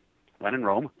 when in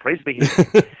Rome, praise be.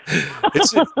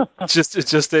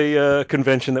 It's just a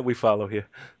convention that we follow here.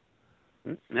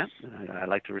 Yeah, I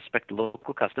like to respect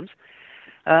local customs.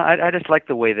 I just like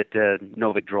the way that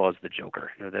Novick draws the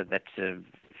Joker. That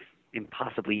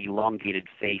impossibly elongated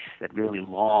face, that really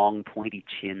long, pointy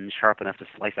chin, sharp enough to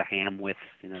slice a ham with.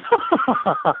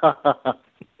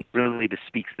 Really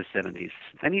bespeaks the '70s,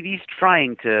 and he's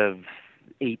trying to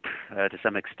ape to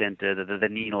some extent the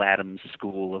Neil Adams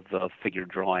school of figure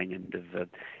drawing and of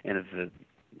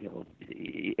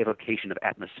evocation of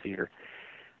atmosphere.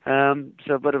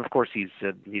 But of course he's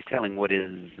telling what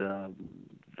is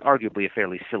arguably a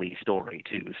fairly silly story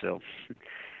too. So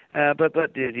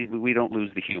we don't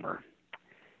lose the humor.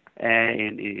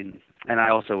 And I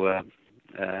also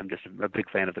I'm just a big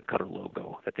fan of the Cutter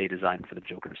logo that they designed for the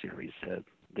Joker series.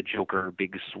 The Joker,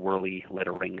 big swirly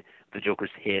lettering, the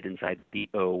Joker's head inside the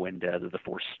O, and the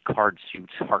four card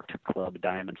suits, heart, club,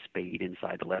 diamond, spade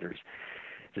inside the letters.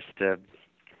 Just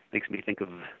makes me think of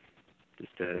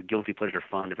just guilty pleasure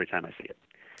fun every time I see it.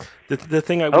 The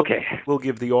thing I will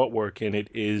give the artwork in it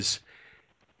is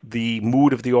the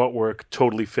mood of the artwork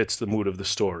totally fits the mood of the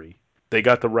story. They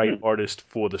got the right artist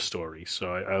for the story,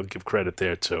 so I'll give credit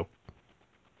there too.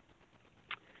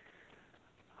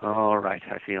 All right,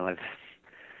 I feel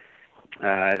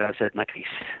I've said my piece.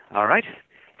 All right,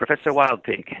 Professor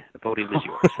Wildpig, the podium is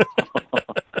yours.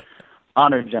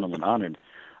 Honored, gentlemen, honored.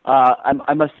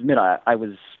 I must admit, I've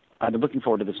been looking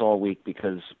forward to this all week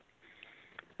because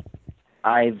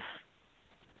as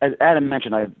Adam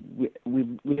mentioned,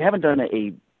 we haven't done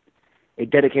a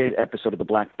dedicated episode of the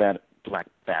Black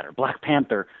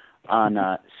Panther on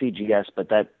CGS, but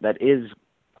that is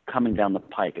coming down the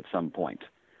pike at some point.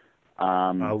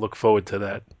 I'll look forward to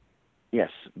that.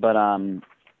 Yes, but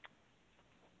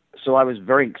so I was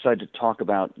very excited to talk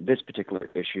about this particular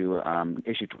issue.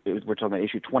 We're talking about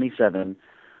issue 27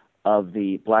 of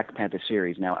the Black Panther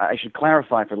series. Now, I should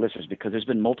clarify for listeners because there's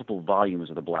been multiple volumes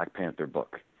of the Black Panther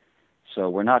book. So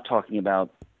we're not talking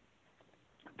about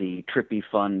the trippy,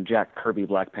 fun Jack Kirby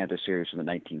Black Panther series from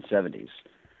the 1970s.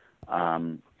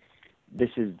 This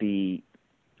is the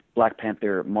Black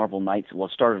Panther Marvel Knights. Well,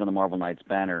 it started on the Marvel Knights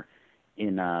banner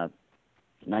in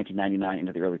 1999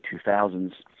 into the early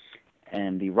 2000s.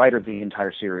 And the writer of the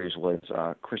entire series was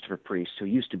Christopher Priest, who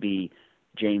used to be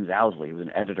James Owsley, who was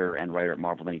an editor and writer at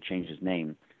Marvel, then he changed his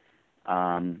name.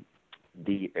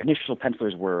 The initial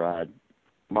pencilers were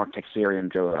Mark Texeira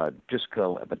and Joe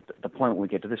Driscoll, but the point when we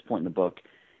get to this point in the book,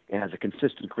 it has a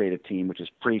consistent creative team, which is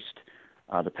Priest,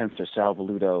 the penciler Sal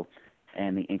Velluto,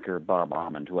 and the inker Bob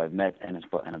Almond, who I've met and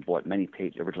have bought many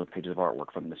original pages of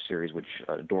artwork from this series, which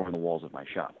adorn the walls of my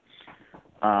shop.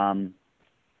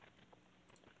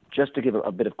 Just to give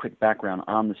a bit of quick background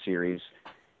on the series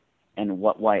and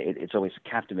why it's always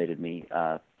captivated me,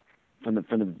 from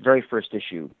the very first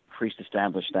issue, Priest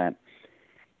established that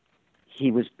he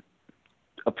was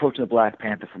approaching the Black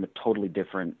Panther from a totally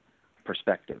different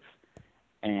perspective.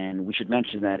 And we should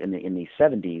mention that in the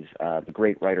 70s, the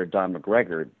great writer Don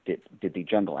McGregor did the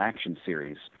Jungle Action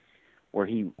series, where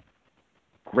he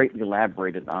greatly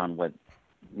elaborated on what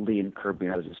Lee and Kirby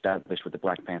has established with the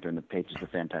Black Panther in the pages of the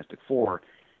Fantastic Four,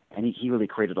 and he really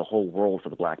created a whole world for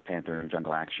the Black Panther in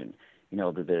Jungle Action. You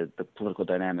know, the political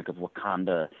dynamic of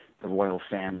Wakanda, the royal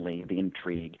family, the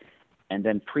intrigue, and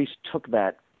then Priest took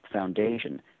that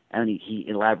foundation and he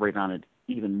elaborated on it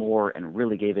even more and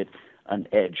really gave it an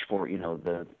edge for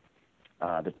the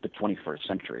 21st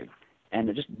century. And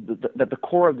the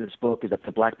core of this book is that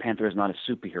the Black Panther is not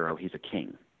a superhero; he's a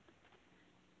king.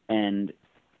 And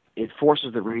it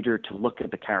forces the reader to look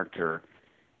at the character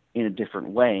in a different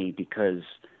way because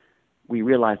we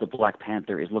realize the Black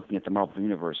Panther is looking at the Marvel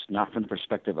Universe not from the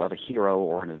perspective of a hero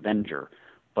or an avenger,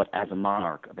 but as a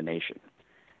monarch of a nation.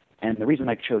 And the reason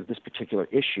I chose this particular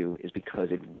issue is because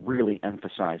it really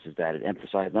emphasizes that. It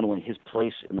emphasizes not only his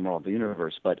place in the Marvel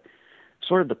Universe, but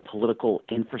sort of the political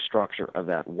infrastructure of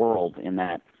that world, in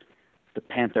that the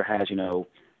Panther has,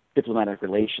 diplomatic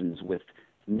relations with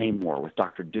Namor, with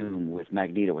Doctor Doom, with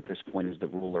Magneto. At this point is the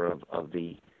ruler of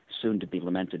the soon-to-be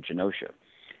lamented Genosha.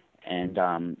 And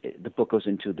the book goes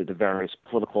into the various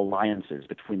political alliances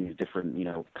between these different,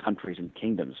 countries and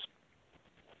kingdoms.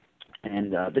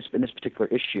 And in this particular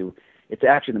issue, it's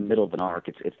actually in the middle of an arc.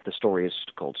 The story is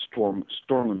called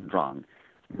Sturmdrang.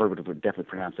 Burbage would definitely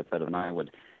pronounce it better than I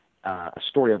would. A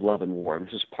story of love and war. And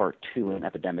this is part 2 in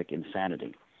Epidemic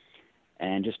Insanity.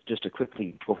 And just to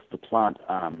quickly go through the plot,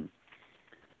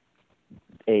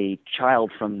 a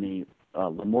child from the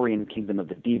Lemurian kingdom of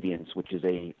the Deviants, which is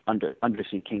a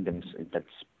undersea kingdom that's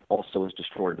also is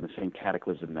destroyed in the same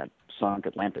cataclysm that sunk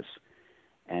Atlantis,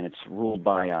 and it's ruled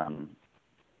by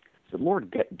is it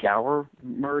Lord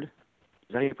Gower-Merd? Is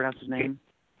that how you pronounce his name?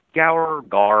 Gower,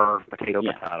 potato.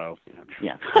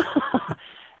 Yeah.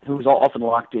 Who's often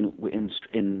locked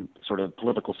in sort of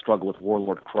political struggle with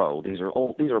Warlord Crow. These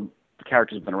are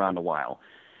characters who've been around a while,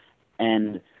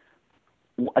 and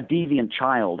a deviant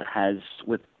child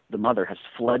with the mother has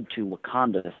fled to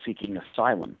Wakanda seeking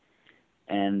asylum,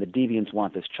 and the deviants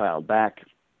want this child back,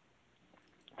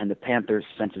 and the Panther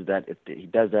senses that if he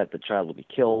does that, the child will be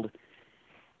killed,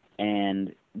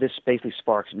 and this basically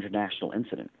sparks an international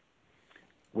incident,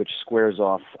 which squares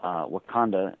off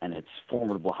Wakanda and its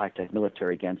formidable high-tech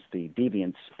military against the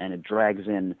deviants, and it drags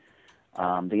in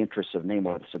the interests of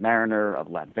Namor the Submariner, of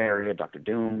Latveria, Doctor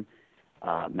Doom,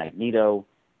 Magneto,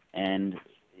 and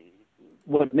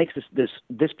what makes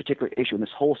this particular issue and this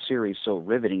whole series so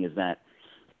riveting is that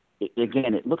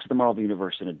it looks at the Marvel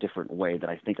Universe in a different way that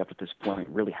I think up to this point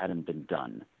really hadn't been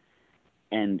done.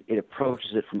 And it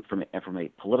approaches it from a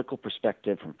political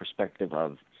perspective, from a perspective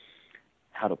of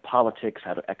how do politics,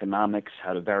 how do economics,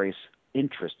 how do various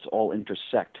interests all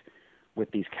intersect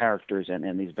with these characters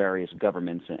and these various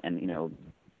governments, and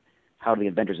how are the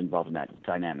Avengers involved in that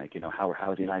dynamic? How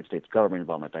is the United States government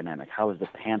involved in that dynamic? How is the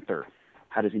Panther?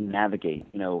 How does he navigate,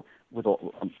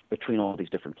 between all these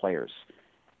different players?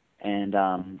 And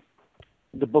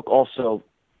the book also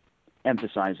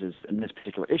emphasizes in this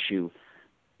particular issue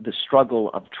the struggle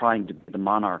of trying to be the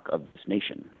monarch of this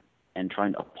nation and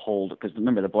trying to uphold, because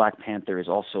remember, the Black Panther is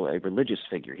also a religious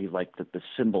figure. He's like the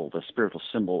symbol, the spiritual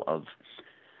symbol of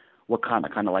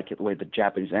Wakanda, kind of like the way the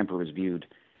Japanese emperor was viewed,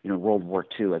 World War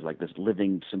II, as like this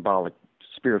living, symbolic,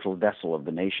 spiritual vessel of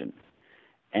the nation.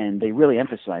 And they really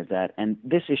emphasize that. And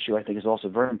this issue, I think, is also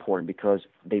very important because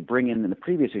they bring in the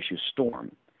previous issue,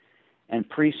 Storm. And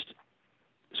Priest,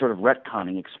 sort of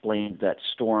retconning, explains that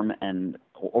Storm and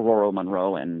Ororo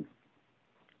Monroe and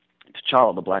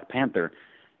T'Challa, the Black Panther,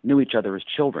 knew each other as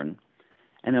children.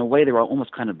 And in a way, they were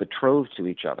almost kind of betrothed to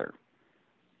each other.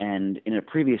 And in a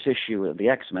previous issue of the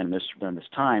X-Men, around this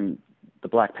time, the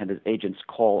Black Panther's agents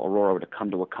call Ororo to come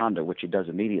to Wakanda, which he does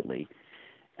immediately.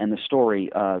 And the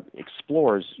story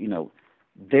explores,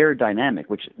 their dynamic,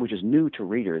 which is new to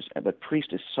readers. But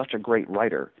Priest is such a great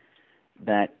writer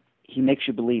that he makes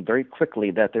you believe very quickly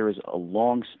that there is a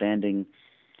long-standing,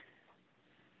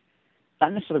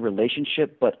 not necessarily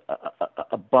relationship, but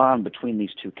a bond between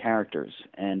these two characters.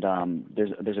 And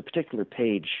there's a particular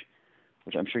page,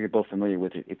 which I'm sure you're both familiar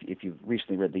with if you've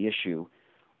recently read the issue,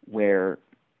 where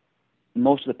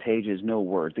most of the page is no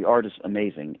words. The art is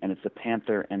amazing, and it's the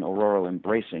Panther and Ororo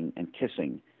embracing and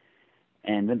kissing.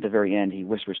 And then at the very end, he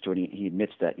whispers to her, and he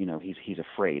admits that he's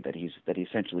afraid, that he's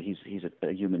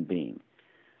a human being.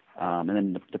 And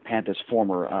then the Panther's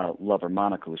former lover,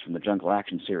 Monica, who's from the Jungle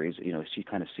Action series, she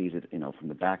kind of sees it, from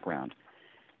the background.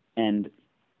 And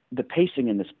the pacing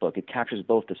in this book, it captures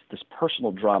both this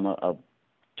personal drama of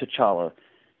T'Challa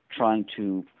trying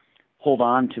to hold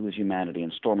on to his humanity,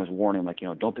 and Storm is warning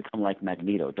him, don't become like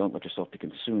Magneto, don't let yourself be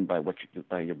consumed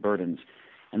by your burdens.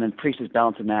 And then Priest is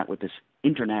balancing that with this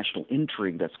international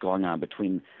intrigue that's going on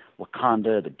between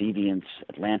Wakanda, the Deviants,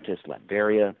 Atlantis,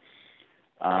 Latveria.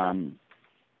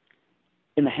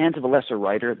 In the hands of a lesser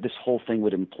writer, this whole thing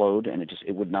would implode and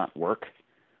it would not work.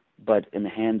 But in the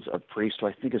hands of Priest, who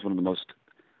I think is one of the most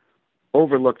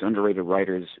overlooked, underrated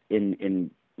writers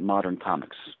in modern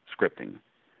comics scripting,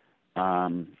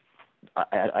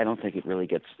 I don't think it really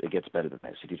gets better than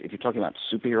this. If you're talking about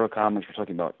superhero comics, you're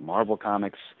talking about Marvel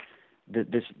comics,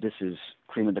 this is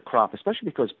cream of the crop, especially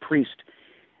because Priest,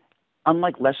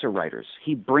 unlike lesser writers,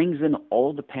 he brings in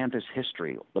all the Panther's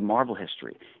history, the Marvel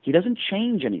history. He doesn't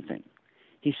change anything.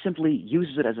 He simply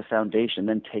uses it as a foundation,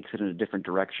 then takes it in a different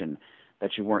direction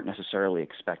that you weren't necessarily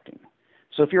expecting.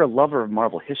 So if you're a lover of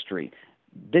Marvel history,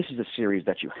 this is a series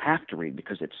that you have to read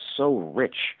because it's so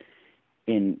rich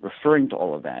in referring to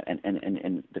all of that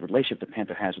and the relationship the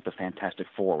Panther has with the Fantastic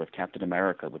Four, with Captain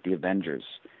America, with the Avengers,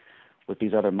 with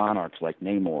these other monarchs like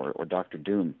Namor or Doctor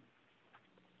Doom.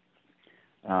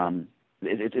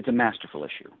 It's a masterful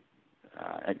issue.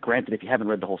 Granted, if you haven't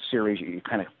read the whole series, you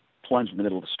kind of plunge in the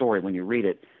middle of the story when you read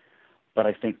it, but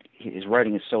I think his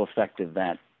writing is so effective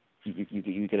that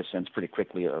you get a sense pretty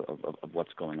quickly of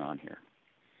what's going on here.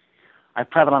 I've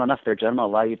prattled on enough there, gentlemen. I'll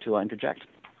allow you to interject.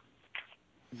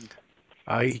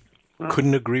 I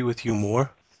couldn't agree with you more.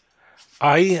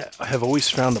 I have always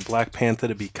found the Black Panther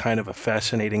to be kind of a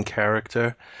fascinating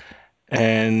character,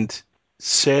 and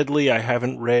sadly, I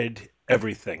haven't read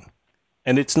everything.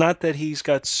 And it's not that he's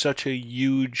got such a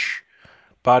huge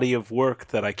body of work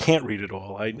that I can't read it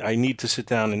all. I need to sit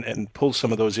down and pull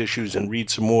some of those issues and read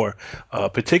some more,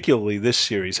 particularly this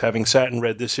series. Having sat and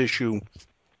read this issue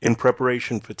in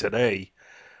preparation for today,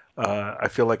 I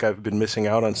feel like I've been missing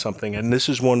out on something. And this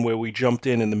is one where we jumped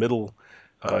in the middle.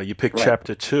 You picked Right.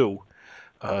 Chapter 2.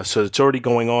 So it's already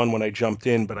going on when I jumped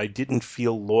in, but I didn't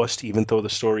feel lost, even though the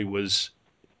story was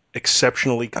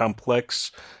exceptionally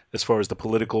complex as far as the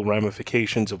political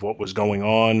ramifications of what was going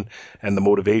on and the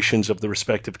motivations of the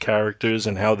respective characters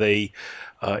and how they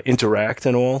interact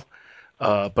and all.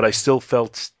 But I still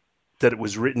felt that it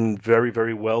was written very,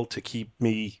 very well to keep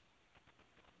me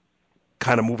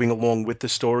kind of moving along with the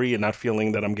story and not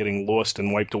feeling that I'm getting lost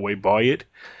and wiped away by it.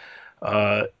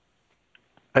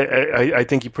 I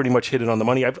think you pretty much hit it on the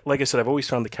money. Like I said, I've always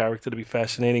found the character to be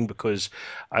fascinating because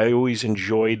I always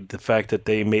enjoyed the fact that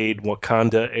they made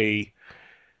Wakanda a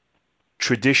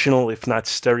traditional, if not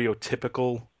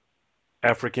stereotypical,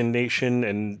 African nation,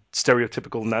 and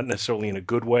stereotypical not necessarily in a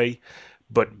good way,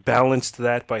 but balanced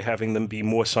that by having them be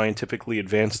more scientifically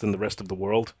advanced than the rest of the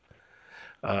world.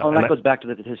 And that goes back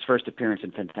to his first appearance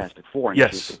in Fantastic Four in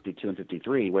issues Yes, 52 and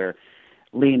 53, where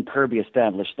Lee and Kirby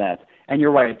established that. And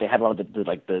you're right, they had a lot of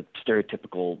the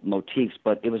stereotypical motifs,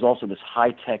 but it was also this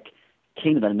high-tech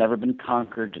kingdom that had never been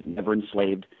conquered, never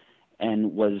enslaved,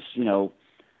 and was,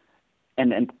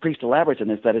 and Priest elaborates on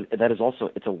this, that is also,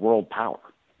 it's a world power.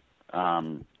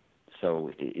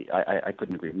 So I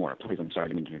couldn't agree more. Please, I'm sorry, I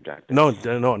didn't mean to interject. no,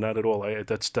 not at all.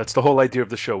 That's the whole idea of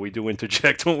the show. We do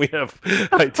interject when we have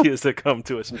ideas that come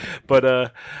to us.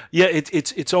 But yeah,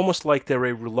 it's almost like they're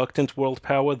a reluctant world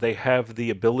power. They have the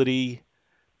ability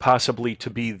possibly to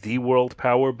be the world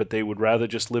power, but they would rather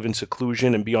just live in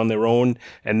seclusion and be on their own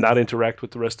and not interact with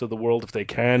the rest of the world if they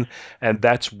can. And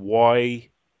that's why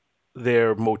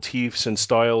their motifs and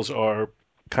styles are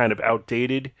kind of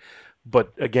outdated.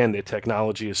 But again, their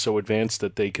technology is so advanced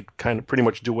that they could kind of pretty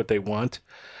much do what they want.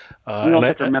 You And also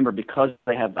have to remember, because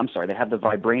they have the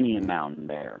vibranium mountain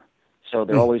there, so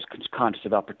they're always conscious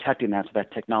about protecting that, so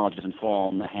that technology doesn't fall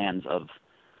in the hands of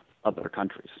other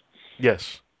countries.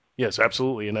 yes,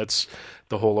 absolutely, and that's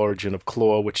the whole origin of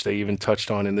Claw, which they even touched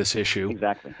on in this issue.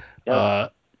 Exactly.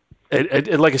 Yep.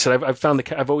 Like I said,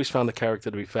 I've always found the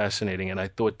character to be fascinating, and I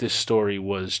thought this story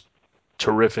was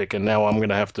terrific. And now I'm going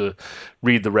to have to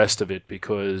read the rest of it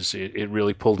because it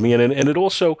really pulled me in, and it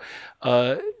also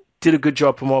uh, did a good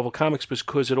job for Marvel Comics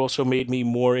because it also made me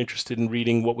more interested in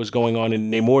reading what was going on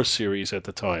in Namor's series at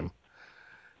the time.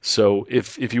 So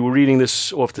if you were reading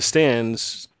this off the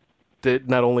stands, that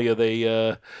not only are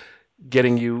they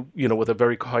getting you, with a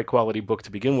very high quality book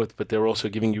to begin with, but they're also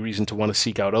giving you reason to want to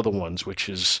seek out other ones, which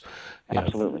is,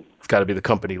 Absolutely. it's got to be the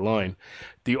company line.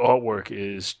 The artwork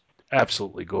is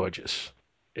absolutely gorgeous.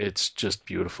 It's just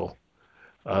beautiful.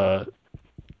 I'm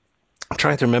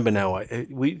trying to remember now.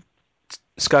 We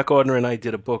Scott Gardner and I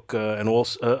did a book, and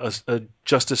also a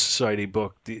Justice Society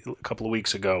book a couple of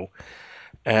weeks ago,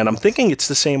 and I'm thinking it's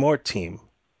the same art team.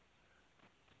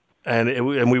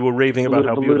 And we were raving about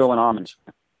how beautiful. Velluto and Almond.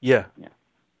 Yeah. Yeah.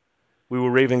 We were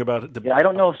raving about it. Yeah, I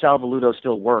don't know if Sal Velluto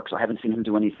still works. I haven't seen him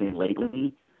do anything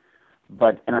lately.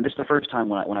 But this is the first time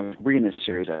when I was reading this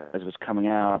series as it was coming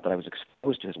out that I was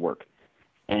exposed to his work,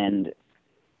 and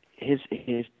his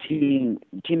teaming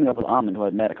up with Almond, who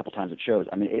I've met a couple times at shows.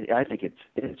 I mean, I think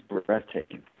it's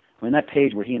breathtaking. I mean, that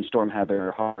page where he and Storm have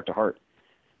their heart to heart,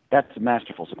 that's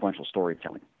masterful sequential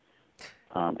storytelling.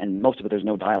 And most of it, there's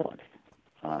no dialogue,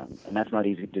 and that's not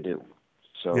easy to do.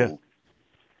 So Yeah,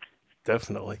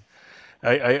 definitely.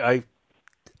 I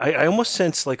I almost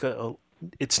sense like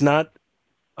it's not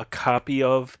a copy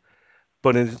of,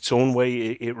 but in its own way,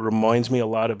 it reminds me a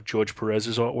lot of George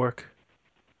Perez's artwork.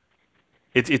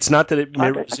 It's not that it I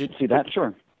mirrors it, can see that,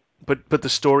 sure. but the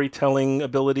storytelling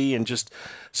ability and just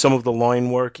some of the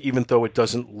line work, even though it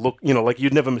doesn't look, like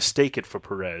you'd never mistake it for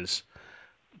Perez,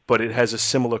 but it has a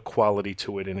similar quality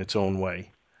to it in its own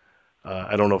way.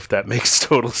 I don't know if that makes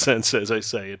total sense as I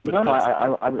say it, but No, that's,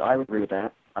 I would agree with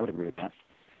that. I would agree with that.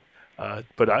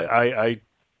 but I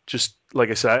just like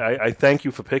I said, I thank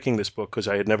you for picking this book because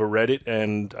I had never read it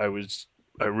and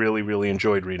I really really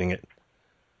enjoyed reading it.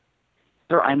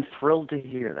 Sir, I'm thrilled to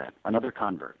hear that. Another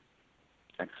convert.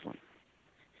 Excellent.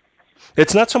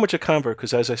 It's not so much a convert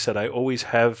because, as I said, I always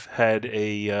have had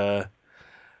a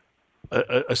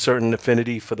certain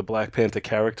affinity for the Black Panther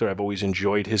character. I've always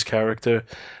enjoyed his character,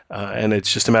 and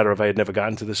it's just a matter of I had never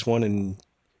gotten to this one, and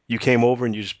you came over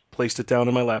and you just placed it down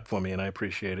in my lap for me, and I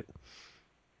appreciate it.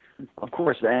 Of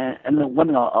course, and the one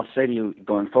thing I'll say to you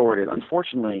going forward is,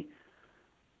 unfortunately,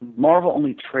 Marvel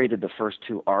only traded the first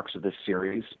two arcs of this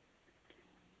series,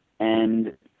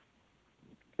 and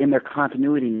in their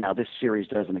continuity now, this series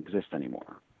doesn't exist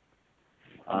anymore.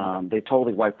 They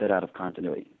totally wiped that out of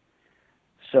continuity.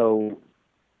 So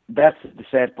that's the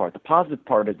sad part. The positive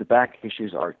part is the back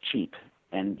issues are cheap,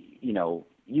 and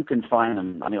you can find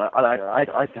them. I mean,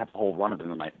 I have a whole run of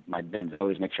them in my bins. I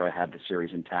always make sure I have the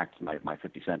series intact in my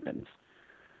 50-cent bins.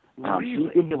 Really?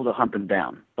 So you'll be able to hunt them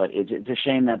down. But it's a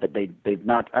shame that they've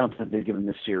not. I don't think they've given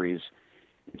this series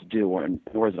its due, or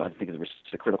I think it's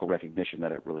the critical recognition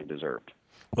that it really deserved.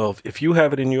 Well, if you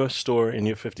have it in your store in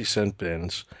your 50-cent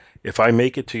bins, if I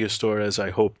make it to your store as I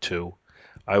hope to,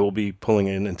 I will be pulling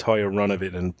an entire run of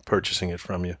it and purchasing it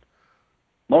from you.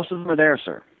 Most of them are there,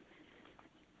 sir.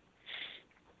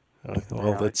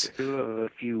 Well, Now, that's I do have a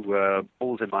few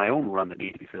holes in my own run that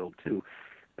need to be filled too.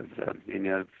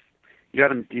 You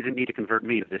didn't need to convert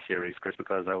me to this series, Chris,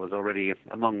 because I was already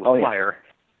among the Oh, yeah. choir.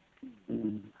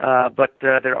 But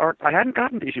I hadn't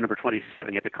gotten to issue number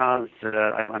 27 yet because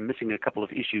I'm missing a couple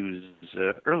of issues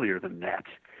earlier than that,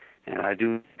 and I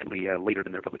do later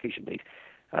than their publication date.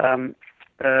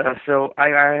 So I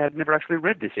had never actually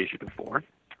read this issue before.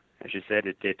 As you said,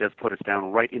 it does put us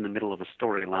down right in the middle of a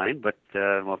storyline, but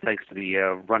well, thanks to the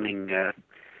running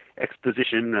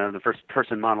exposition, the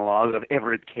first-person monologue of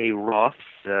Everett K. Ross,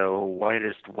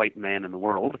 whitest white man in the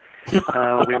world, we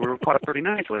were caught up pretty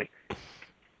nicely.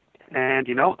 And,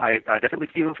 I definitely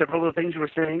feel several of the things you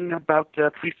were saying about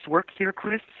Priest's work here,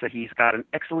 Chris. He's got an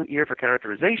excellent ear for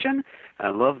characterization. I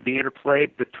love the interplay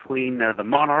between the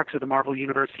monarchs of the Marvel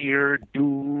Universe here,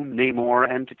 Doom, Namor,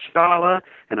 and T'Challa.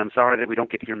 And I'm sorry that we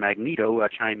don't get to hear Magneto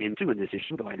chime in, too, in this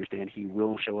issue, though I understand he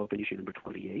will show up in issue number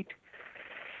 28.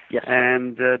 Yes.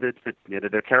 And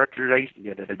they're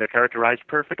characterized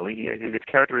perfectly, and its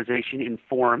characterization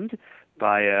informed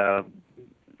by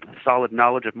solid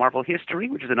knowledge of Marvel history,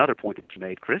 which is another point that you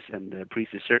made, Chris, and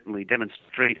Priest is certainly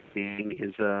demonstrating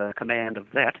his command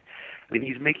of that. I mean,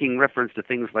 he's making reference to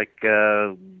things like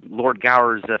Lord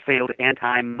Gower's failed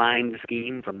anti-mind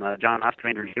scheme from John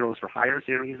Ostrander's Heroes for Hire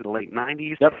series in the late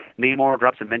 90s. Yep. Namor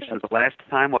drops a mention of the last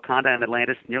time Wakanda and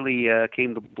Atlantis nearly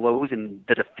came to blows in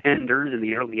The Defenders in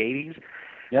the early 80s.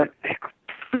 Yep.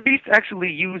 Priest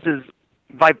actually uses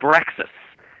Vibraxis,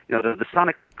 the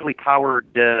sonically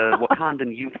powered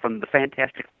Wakandan youth from the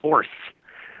Fantastic Force.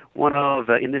 One of,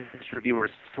 in this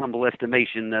reviewer's humble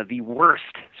estimation, the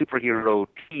worst superhero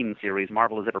team series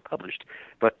Marvel has ever published.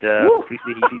 But Priest,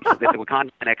 he sees the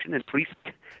Wakandan connection, and Priest,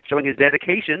 showing his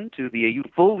dedication to the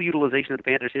full utilization of the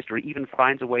Panther's history, even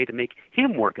finds a way to make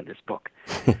him work in this book.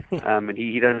 And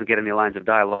he doesn't get any lines of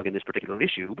dialogue in this particular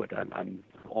issue, but I'm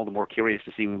all the more curious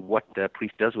to see what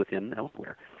Priest does with him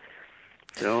elsewhere.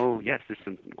 So, yes, there's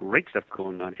some great stuff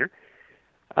going on here.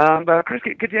 Chris,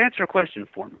 could you answer a question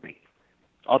for me?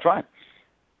 I'll try.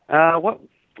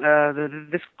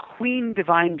 This Queen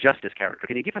Divine Justice character,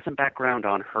 can you give us some background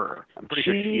on her? I'm pretty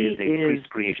sure she is a Priest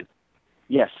creation.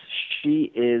 Yes,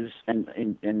 she is,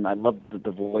 and I love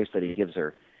the voice that he gives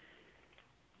her.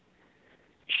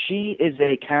 She is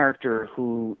a character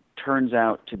who turns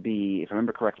out to be, if I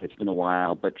remember correctly, it's been a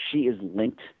while, but she is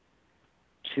linked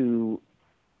to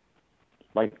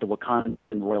like the Wakandan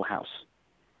royal house,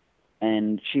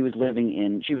 and she was living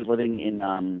in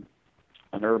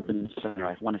an urban center.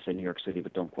 I want to say New York City,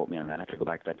 but don't quote me on that. I have to go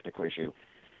back to that particular issue.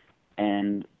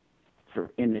 And through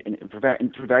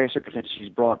various circumstances, she's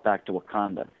brought back to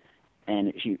Wakanda,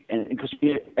 and because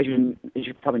as you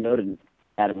probably noted,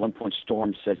 at one point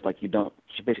Storm says she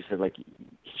basically says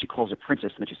she calls her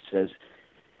princess, and then she says,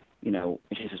 and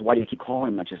she says, why do you keep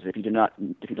calling me? She says, if you do not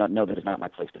know, that it's not my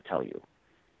place to tell you.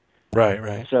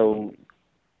 Right. So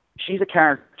she's a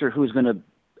character who's going to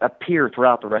appear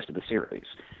throughout the rest of the series.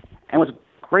 And what's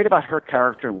great about her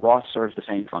character, and Ross serves the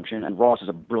same function, and Ross is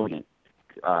a brilliant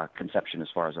conception as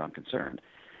far as I'm concerned.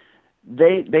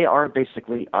 They are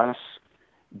basically us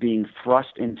being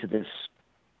thrust into this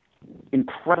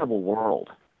incredible world,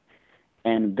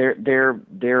 and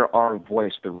they're our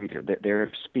voice, the reader. They're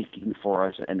speaking for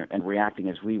us and reacting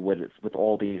as we would with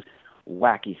all these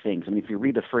wacky things. I mean, if you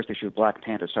read the first issue of Black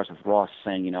Panther, it starts with Ross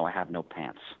saying, I have no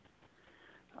pants.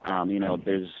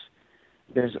 There's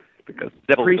because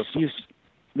Priest used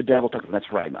the devil took them.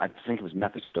 That's right. I think it was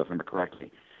Mephisto, if I remember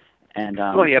correctly. And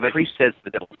but Priest says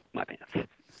the devil took my pants.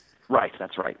 Right,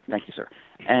 that's right. Thank you, sir.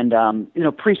 And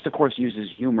Priest, of course, uses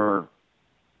humor,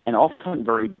 and often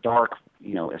very dark,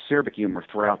 acerbic humor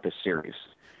throughout this series.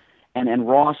 And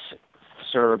Ross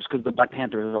serves, because the Black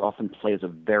Panther often plays a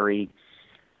very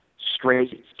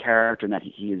straight character, in that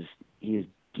he is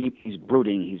deep, he's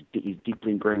brooding, he's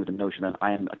deeply ingrained with the notion that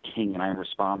I am a king and I am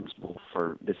responsible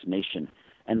for this nation.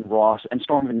 And Ross, and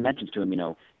Storm even mentions to him,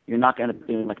 you're not going to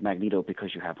be like Magneto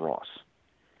because you have Ross.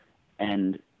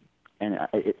 And I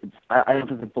don't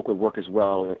think the book would work as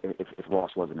well if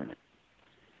Ross wasn't in it.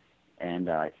 And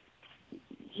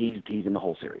he's in the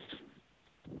whole series.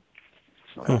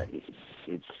 So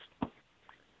it's.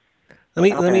 Let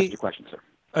me answer your question, sir.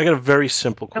 I got a very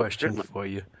simple question for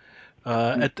you.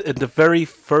 At the very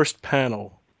first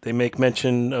panel, they make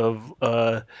mention of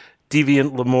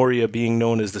Deviant Lemuria being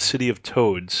known as the City of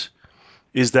Toads.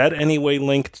 Is that any way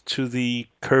linked to the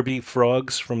Kirby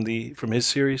frogs from his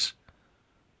series?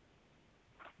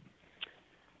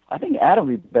 I think Adam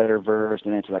would be better versed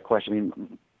in answer that question. I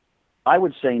mean, I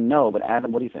would say no, but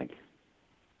Adam, what do you think?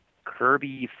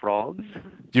 Kirby frogs?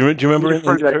 Do you remember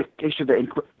that issue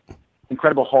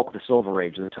Incredible Hulk, the Silver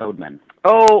Age, the Toadmen.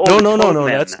 Oh, No, the no, no, no.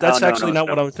 Toadmen. That's Oh, actually not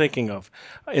no. what I'm thinking of.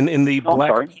 In the Oh, I'm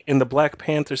sorry. Black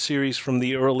Panther series from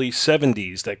the early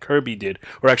 '70s that Kirby did,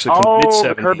 or actually from the mid Oh, the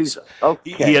 '70s, Kirby's.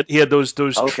 Okay. he had those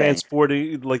Okay.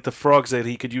 transporting, like the frogs that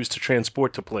he could use to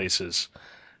transport to places.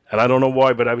 And I don't know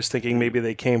why, but I was thinking maybe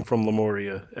they came from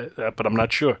Lemuria, but I'm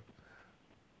not sure.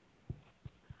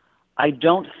 I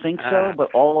don't think so,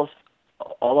 but all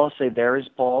I'll say there is,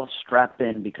 Paul, strap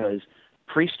in, because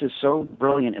Priest is so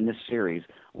brilliant in this series.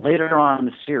 Later on in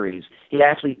the series, he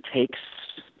actually takes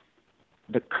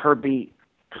the Kirby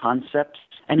concepts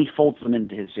and he folds them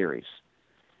into his series.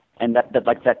 And that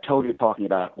like that Toad you're talking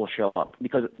about will show up.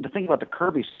 Because the thing about the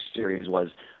Kirby series was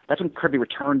that's when Kirby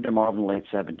returned to Marvel in the late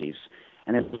 '70s,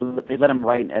 and they let him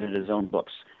write and edit his own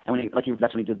books. And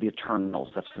that's when he did the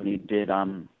Eternals. That's when he did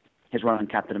his run on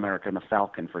Captain America and the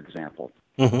Falcon, for example.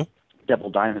 Mm-hmm. Devil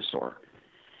Dinosaur.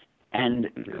 And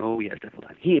Oh, yeah, Devil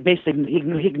Dinosaur. he basically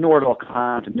he ignored all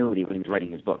continuity when he was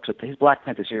writing his book. So his Black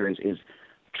Panther series is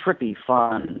trippy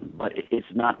fun, but it's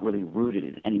not really rooted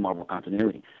in any Marvel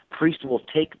continuity. Priest will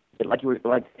take, like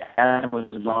Adam was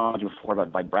acknowledging before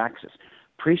about Vibraxis,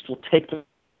 Priest will take the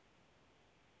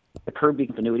Kirby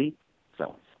continuity.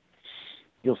 So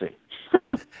you'll see.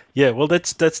 Yeah, well,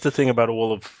 that's the thing about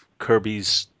all of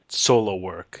Kirby's solo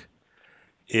work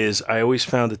is I always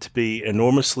found it to be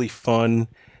enormously fun,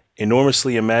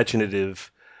 enormously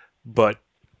imaginative, but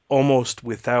almost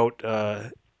without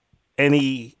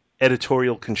any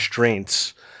editorial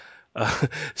constraints. Uh,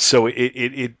 so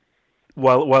it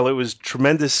while it was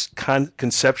tremendous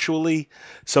conceptually,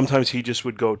 sometimes he just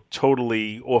would go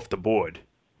totally off the board,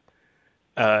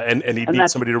 and he'd And need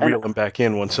that's somebody to and reel him back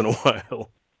in once in a while.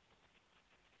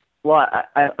 well,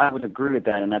 I would agree with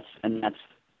that,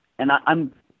 and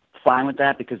I'm fine with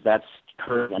that because that's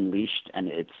Kirby Unleashed, and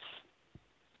it's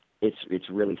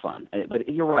really fun. But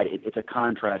you're right, it's a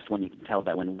contrast when you can tell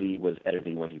that when Lee was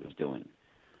editing what he was doing.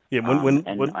 Yeah,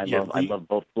 And I yeah,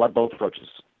 love both approaches.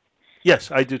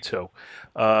 yes, I do too.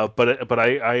 But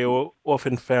I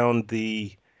often found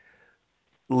the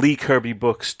Lee Kirby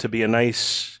books to be a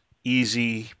nice,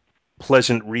 easy,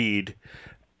 pleasant read,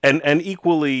 and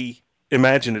equally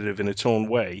imaginative in its own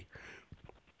way.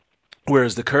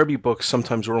 Whereas the Kirby books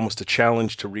sometimes were almost a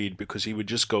challenge to read because he would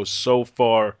just go so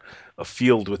far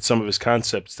afield with some of his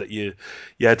concepts that you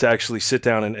had to actually sit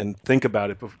down and think about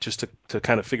it just to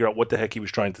kind of figure out what the heck he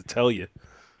was trying to tell you.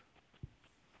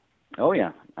 Oh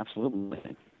yeah, absolutely.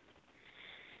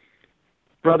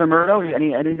 Brother Murdo,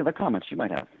 any other comments you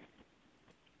might have?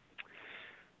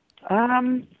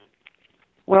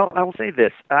 Well, I will say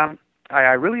this.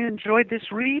 I really enjoyed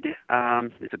this read.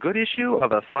 It's a good issue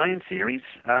of a fine series.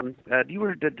 You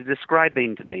were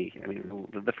describing to me, I mean,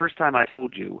 the first time I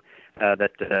told you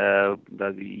that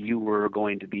you were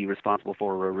going to be responsible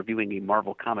for reviewing a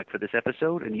Marvel comic for this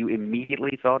episode, and you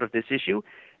immediately thought of this issue,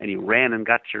 and you ran and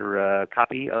got your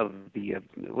copy of the,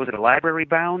 was it a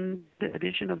library-bound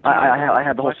edition of the I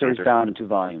have the whole Black series Panther? bound in 2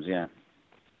 volumes, yeah.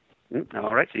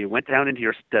 All right, so you went down into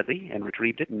your study and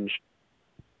retrieved it and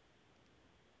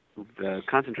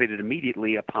concentrated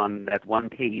immediately upon that one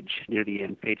page near the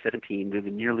end, page 17, the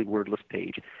nearly wordless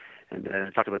page, and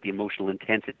talked about the emotional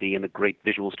intensity and the great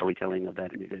visual storytelling of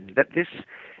that.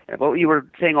 Well, you were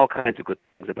saying all kinds of good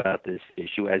things about this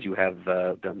issue, as you have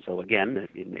done so again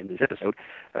in this episode,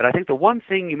 but I think the one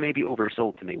thing you maybe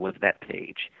oversold to me was that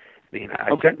page. I mean, I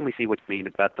certainly see what you mean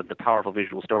about the powerful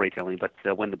visual storytelling, but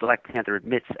when the Black Panther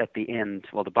admits at the end,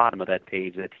 well, the bottom of that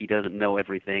page, that he doesn't know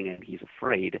everything and he's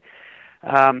afraid,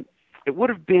 it would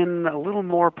have been a little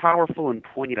more powerful and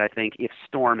poignant, I think, if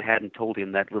Storm hadn't told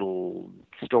him that little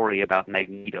story about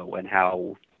Magneto and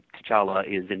how T'Challa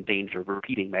is in danger of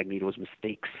repeating Magneto's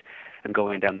mistakes and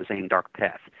going down the same dark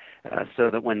path. So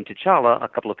that when T'Challa, a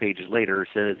couple of pages later,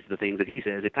 says the things that he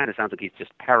says, it kind of sounds like he's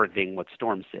just parroting what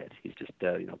Storm said. He's just,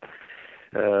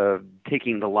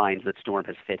 taking the lines that Storm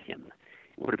has fed him.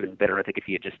 It would have been better, I think, if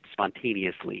he had just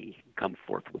spontaneously come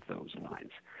forth with those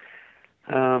lines.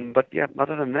 But yeah,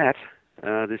 other than that,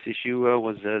 this issue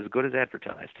was as good as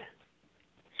advertised.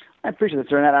 I appreciate that,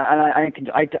 sir. And I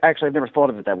actually I've never thought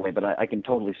of it that way, but I can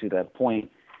totally see that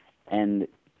point. And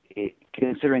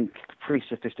considering Priest's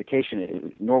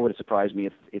sophistication, nor would it surprise me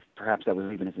if perhaps that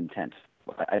was even his intent.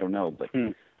 I don't know, but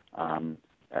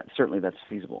certainly that's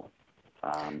feasible.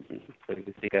 But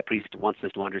I think Priest wants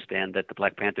us to understand that the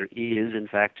Black Panther is, in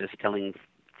fact, just telling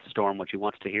Storm what she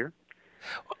wants to hear.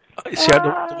 See,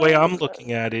 the way I'm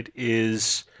looking at it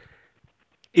is,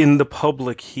 in the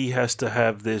public, he has to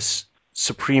have this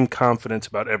supreme confidence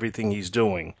about everything he's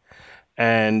doing,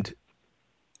 and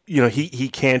he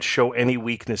can't show any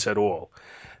weakness at all.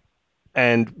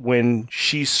 And when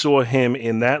she saw him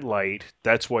in that light,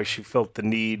 that's why she felt the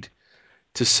need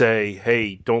to say,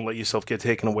 hey, don't let yourself get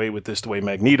taken away with this the way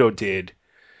Magneto did.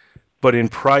 But in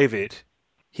private,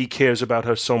 he cares about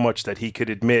her so much that he could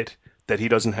admit that he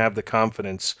doesn't have the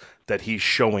confidence that he's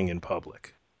showing in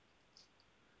public.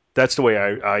 That's the way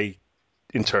I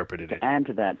interpreted it. To add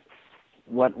to that,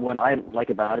 what I like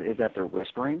about it is that they're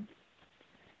whispering.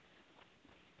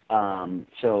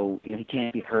 So he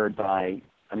can't be heard by,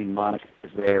 Monica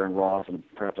is there and Ross and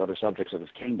perhaps other subjects of his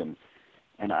kingdom.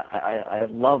 And I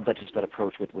love that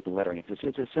approach with the lettering.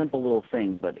 It's a simple little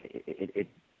thing, but it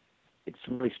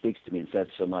really speaks to me and says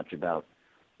so much about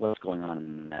what's going on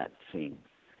in that scene.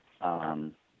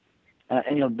 And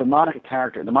the Monica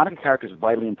character is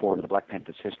vitally important to the Black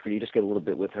Panther's history. You just get a little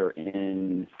bit with her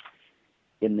in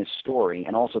this story,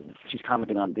 and also she's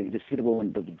commenting on the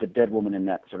woman, the dead woman in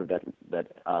that sort of that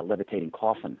levitating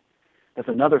coffin. That's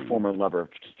another former lover of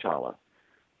T'Challa,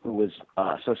 who was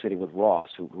associated with Ross,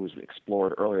 who was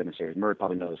explored earlier in the series. Murray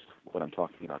probably knows what I'm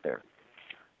talking about there.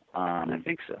 I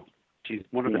think so. She's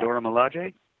one of the Dora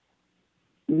Milaje?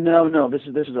 No. This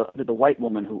is the white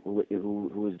woman who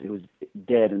was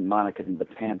dead, and Monica and the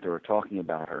Panther are talking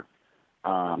about her.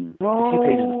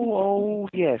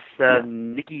 Yes.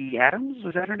 Nikki Adams,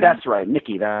 was that her name? That's right,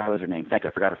 Nikki. That was her name. Thank you.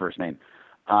 I forgot her first name.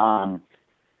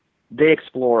 They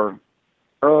explore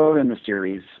early in the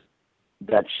series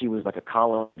that she was like a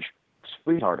college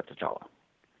sweetheart of T'Challa.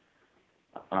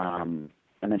 And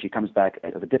then she comes back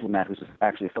as a diplomat who's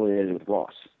actually affiliated with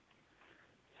Ross.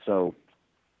 So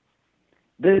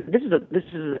this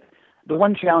is the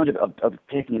one challenge of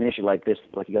taking an issue like this,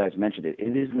 like you guys mentioned it.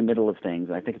 It is in the middle of things,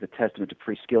 and I think it's a testament to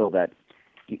Priest's skill that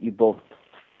you both,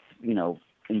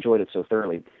 enjoyed it so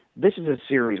thoroughly. This is a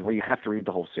series where you have to read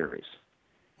the whole series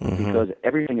because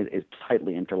everything is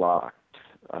tightly interlocked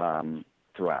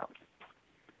throughout.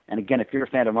 And again, if you're a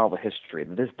fan of Marvel history,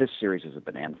 this series is a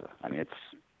bonanza. It's,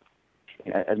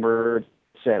 as Murray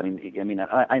said.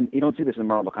 You don't see this in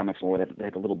Marvel comics more. They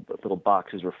have the little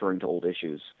boxes referring to old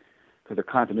issues because their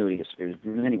continuity is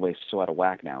in many ways so out of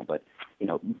whack now. But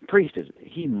Priest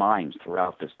he mimes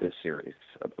throughout this series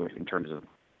in terms of.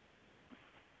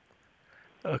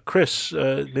 Chris,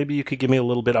 maybe you could give me a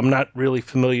little bit. I'm not really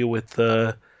familiar with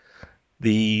the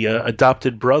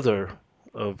adopted brother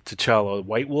of T'Challa,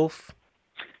 White Wolf.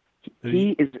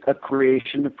 He is a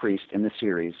creation of Priest in the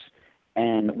series,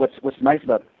 and what's nice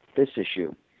about this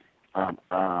issue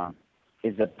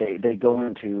is that they go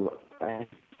into I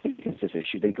think it's this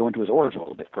issue. They go into his origin a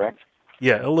little bit, correct?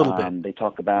 Yeah, a little bit. They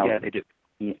talk about they do.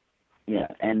 Yeah,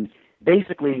 and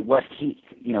basically what he's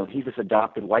this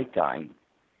adopted white guy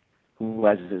who,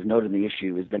 as is noted in the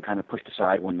issue, has been kind of pushed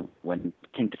aside when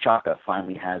King T'Chaka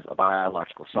finally has a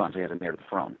biological son, so he has an heir to the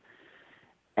throne.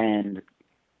 And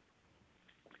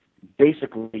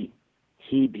basically,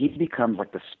 he becomes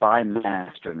like the spy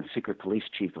master and the secret police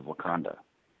chief of Wakanda.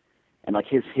 And like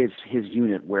his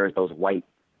unit wears those white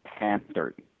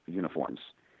Panther uniforms.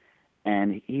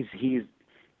 And he's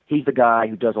the guy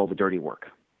who does all the dirty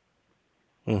work.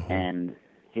 Mm-hmm. And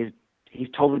he's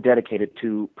totally dedicated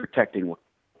to protecting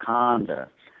Wakanda,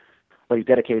 but he's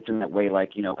dedicated to in that way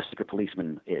like, a secret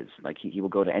policeman is. Like he will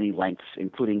go to any lengths,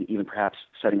 including even perhaps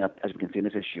setting up, as we can see in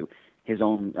this issue, his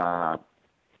own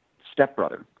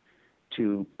stepbrother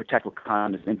to protect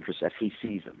Wakanda's interests as he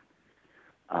sees them.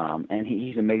 And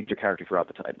he's a major character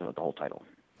throughout the whole title.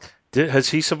 Has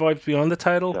he survived beyond the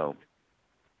title? So,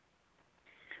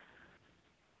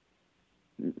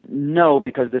 no,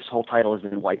 because this whole title has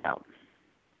been wiped out.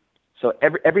 So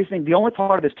everything, the only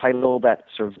part of this title that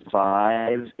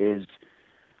survives is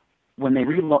when they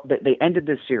ended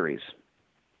this series,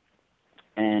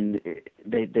 and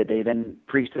they then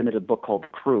Priest ended a book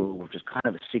called Crew, which is kind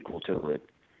of a sequel to it,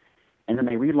 and then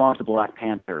they relaunched the Black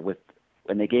Panther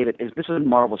and they gave it. This was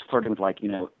Marvel was flirting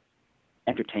with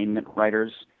entertainment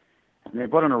writers, and they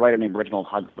brought in a writer named Reginald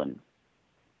Hudlin.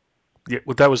 Yeah,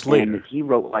 well, that was later. And he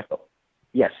wrote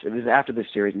yes, it was after this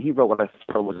series, and he wrote what I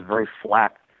thought was a very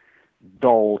flat,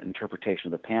 dull interpretation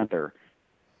of the Panther.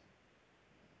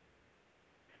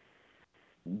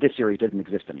 This series doesn't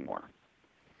exist anymore.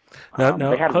 Now,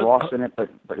 they had Ross in it, but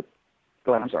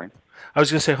go ahead. I'm sorry. I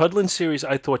was going to say Hudlin's series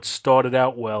I thought started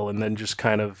out well and then just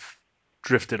kind of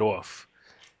drifted off.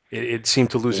 It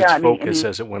seemed to lose its focus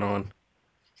as it went on.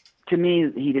 To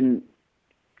me, he didn't.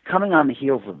 Coming on the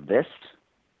heels of this,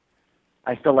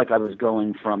 I felt like I was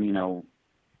going from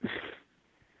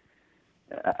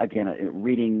again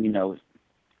reading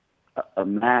a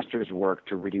master's work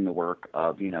to reading the work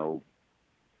of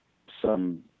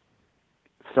someone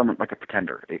like a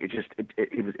pretender.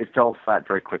 It fell flat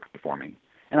very quickly for me.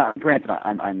 And granted,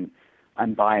 I'm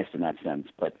I'm biased in that sense,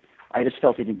 but I just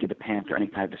felt he didn't give the Panther any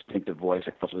kind of distinctive voice.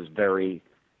 I felt it was very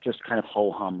just kind of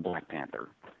ho-hum Black Panther.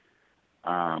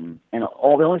 And the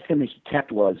only thing that he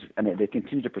kept was, and they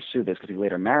continued to pursue this because he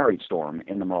later married Storm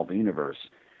in the Marvel Universe.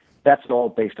 That's all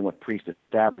based on what Priest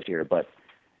established here, but,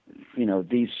 you know,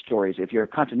 these stories, if you're a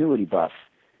continuity buff,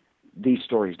 these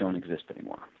stories don't exist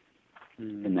anymore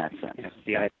in that sense. Yeah,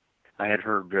 see, I had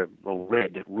heard,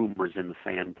 read rumors in the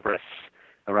fan press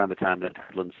around the time that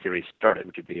Hudlin's series started,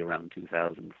 which would be around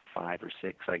 2005 or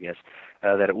 6, I guess,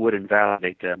 that it would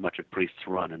invalidate much of Priest's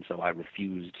run, and so I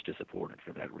refused to support it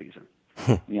for that reason.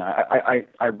 Yeah,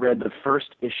 I read the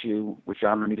first issue, which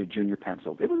John Romita Jr.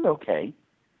 penciled. It was okay,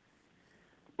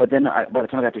 but then by the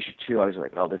time I got to issue 2, I was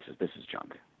like, oh, this is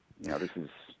junk. You know, this is.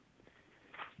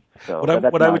 So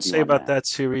what I would say about that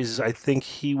series is I think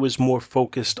he was more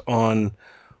focused on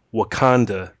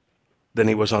Wakanda than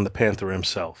he was on the Panther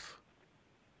himself.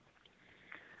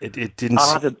 It didn't.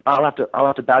 I'll have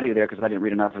to bow to you there because I didn't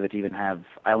read enough of it to even have.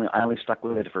 I only stuck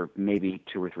with it for maybe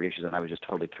 2 or 3 issues, and I was just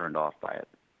totally turned off by it.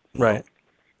 Right.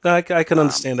 I can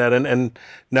understand that, and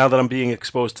now that I'm being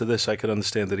exposed to this, I can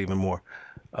understand it even more.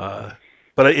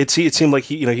 But it seemed like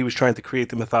he was trying to create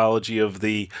the mythology of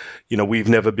the, we've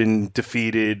never been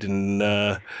defeated,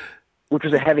 and which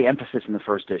was a heavy emphasis in the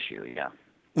first issue. Yeah.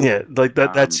 Yeah, like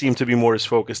that seemed to be more his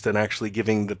focus than actually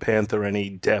giving the Panther any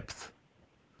depth.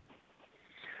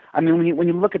 I mean, when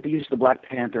you look at the use of the Black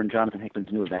Panther and Jonathan Hickman's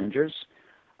New Avengers,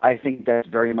 I think that's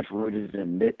very much rooted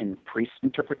in Priest's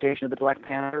interpretation of the Black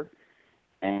Panther,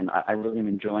 and I really am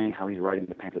enjoying how he's writing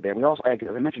the Panther there. We also, as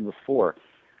I mentioned before,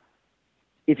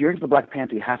 if you're into the Black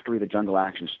Panther, you have to read the Jungle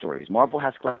Action stories. Marvel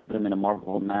has collected them in a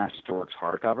Marvel Masterworks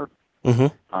hardcover,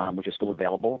 which is still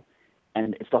available,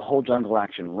 and it's the whole Jungle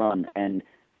Action run. And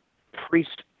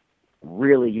Priest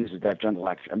really uses that Jungle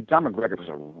Action. I mean, Don McGregor was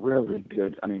a really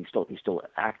good. I mean, he's still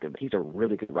active, but he's a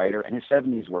really good writer, and his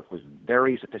 '70s work was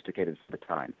very sophisticated for the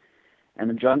time. And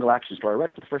the Jungle Action story, I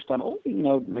read for the first time,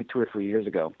 maybe 2 or 3 years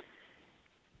ago.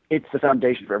 It's the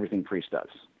foundation for everything Priest does.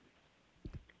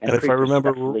 And if I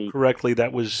remember correctly,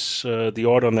 that was the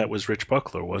art on that was Rich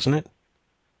Buckler, wasn't it?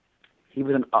 He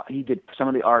did some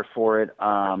of the art for it.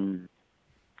 Some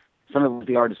of it was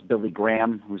the artist Billy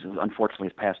Graham, who unfortunately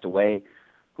has passed away,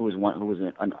 who was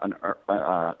an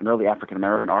early African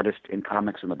American artist in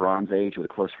comics in the Bronze Age, who was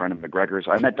a close friend of McGregor's.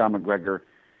 So I met Don McGregor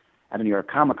at the New York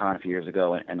Comic Con a few years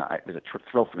ago, and it was a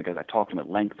thrill for me because I talked to him at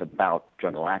length about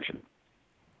Jungle Action,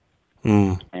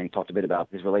 and he talked a bit about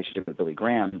his relationship with Billy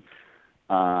Graham.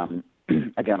 Again,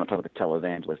 I'm talking about the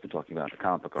televangelist and talking about the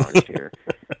comic book artist here.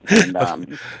 And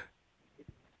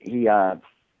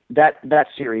that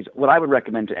series, what I would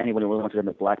recommend to anyone who wants to read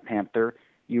the Black Panther,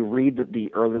 you read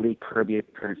the early Kirby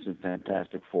appearance in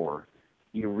Fantastic Four,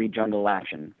 you read Jungle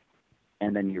Action,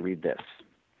 and then you read this.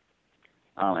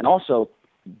 And also,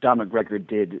 Don McGregor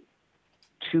did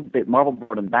Marvel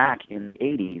brought him back in the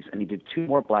 80s, and he did 2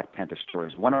 more Black Panther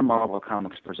stories. One on Marvel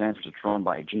Comics Presents, which was drawn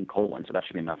by Gene Colan, so that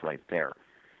should be enough right there.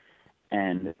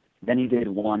 And then he did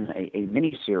a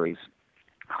mini-series.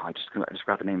 I just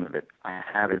forgot the name of it. I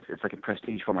have it. It's like a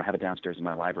prestige form. I have it downstairs in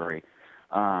my library,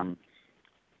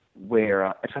 where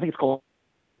I think it's called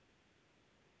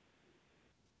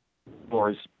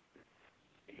Wars.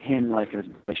 Him like in his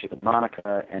relationship with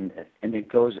Monica, and it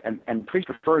goes and Priest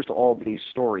refers to all these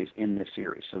stories in this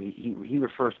series. So he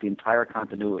refers to the entire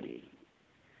continuity.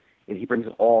 And he brings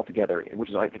it all together, which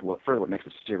is I think what makes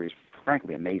the series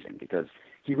frankly amazing, because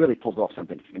he really pulls off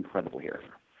something incredible here.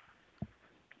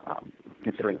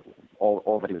 Considering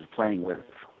all that he was playing with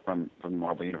from the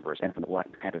Marvel Universe and from the Black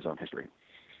Panther's own history.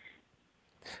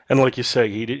 And like you say,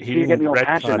 he didn't get me all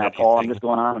passionate now, Paul. I'm anything. just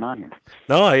going on and on here.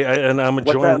 No, I'm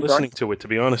enjoying listening to it. To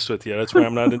be honest with you, that's why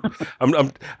I'm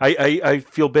not. I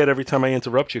feel bad every time I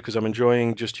interrupt you because I'm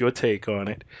enjoying just your take on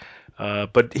it.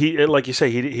 But he, like you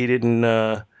say, he didn't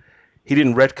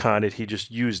retcon it. He just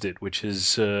used it, which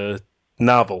is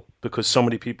novel because so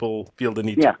many people feel the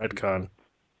need to retcon.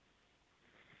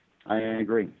 I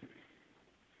agree.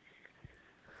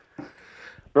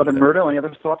 Brother Murdo, any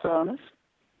other thoughts on this?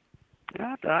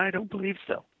 I don't believe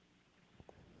so.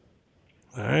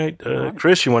 All right.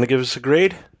 Chris, you want to give us a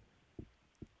grade?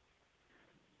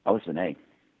 Oh, it's an A.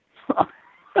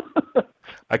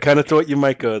 I kind of thought you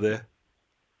might go there.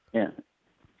 Yeah.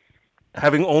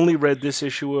 Having only read this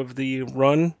issue of the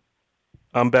run,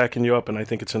 I'm backing you up, and I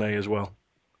think it's an A as well.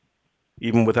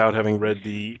 Even without having read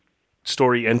the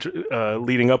story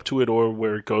leading up to it or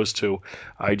where it goes to.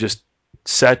 I just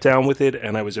sat down with it,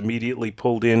 and I was immediately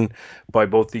pulled in by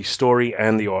both the story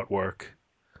and the artwork.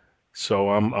 So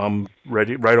I'm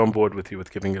ready, right on board with you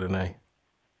with giving it an A.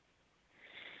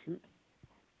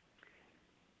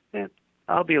 Yeah,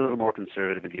 I'll be a little more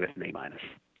conservative and give it an A minus.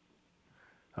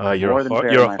 You're More than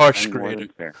fair, you're my a harsh friend, more grader.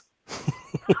 than fair.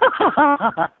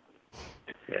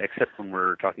 Yeah, except when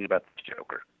we're talking about the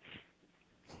Joker.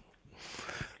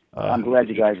 I'm glad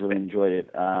you guys really enjoyed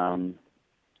it.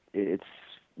 This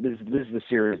is the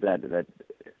series that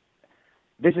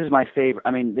this is my favorite.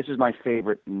 I mean, this is my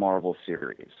favorite Marvel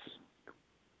series.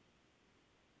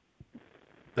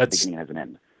 That's Beginning has an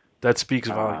end. that speaks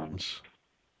volumes.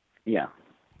 Yeah.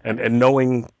 And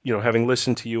knowing, having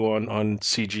listened to you on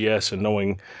CGS and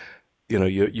knowing,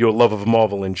 your love of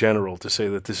Marvel in general, to say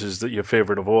that this is your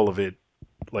favorite of all of it,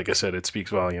 like I said, it speaks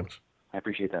volumes. I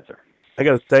appreciate that, sir. I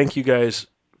got to thank you guys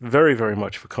very, very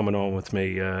much for coming on with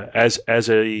me. As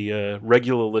a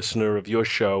regular listener of your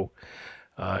show,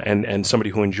 and somebody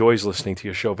who enjoys listening to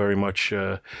your show very much,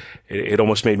 it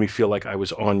almost made me feel like I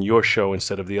was on your show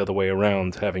instead of the other way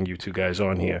around, having you two guys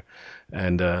on here.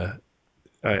 And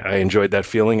I enjoyed that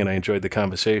feeling, and I enjoyed the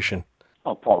conversation.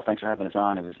 Oh, Paul, thanks for having us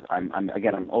on.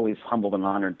 I'm always humbled and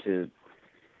honored to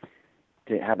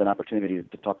have an opportunity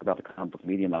to talk about the comic book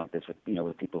medium like this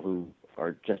with people who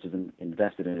are just as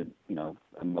invested in it,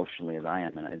 emotionally as I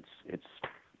am, and it's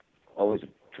always a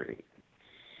treat.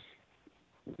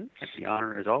 The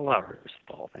honor is all ours,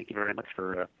 Paul. Thank you very much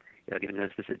for giving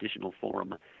us this additional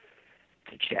forum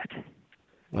to chat.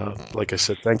 Like I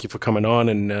said, thank you for coming on,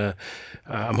 and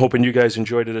I'm hoping you guys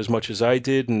enjoyed it as much as I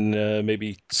did, and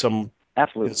maybe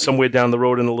Absolutely. somewhere down the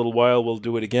road in a little while we'll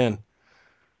do it again.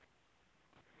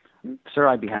 Sir,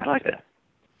 I'd be happy. I like that.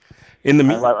 In the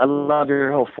I love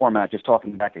your whole format, just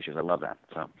talking back issues. I love that.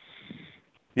 So.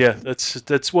 Yeah,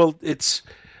 it's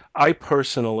I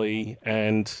personally,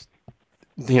 and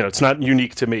it's not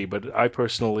unique to me, but I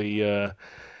personally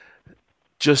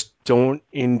just don't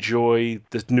enjoy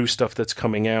the new stuff that's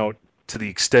coming out to the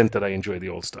extent that I enjoy the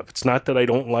old stuff. It's not that I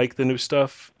don't like the new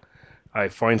stuff. I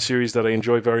find series that I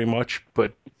enjoy very much,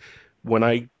 but when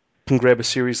I can grab a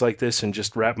series like this and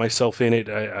just wrap myself in it,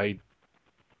 I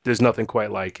there's nothing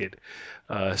quite like it.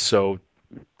 So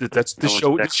that's the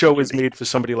show. The show is made for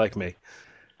somebody like me.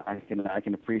 I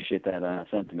can appreciate that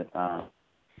sentiment.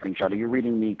 Charlie, you're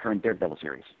reading the current Daredevil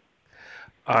series.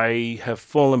 I have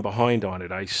fallen behind on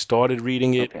it. I started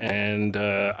reading it, and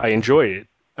I enjoy it.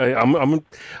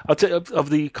 I'll tell you, of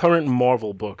the current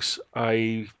Marvel books,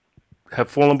 I have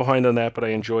fallen behind on that, but I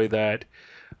enjoy that.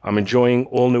 I'm enjoying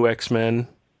All New X-Men,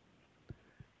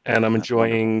 and I'm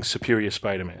enjoying Superior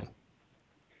Spider-Man.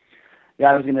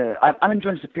 Yeah, I'm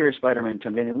enjoying Superior Spider-Man too.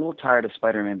 I'm getting a little tired of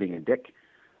Spider-Man being a dick,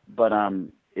 but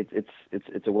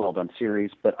it's a well done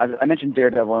series. But I mentioned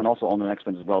Daredevil and also All New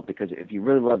X-Men as well, because if you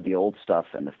really love the old stuff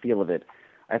and the feel of it,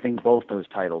 I think both those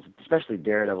titles, especially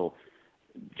Daredevil,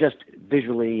 just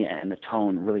visually and the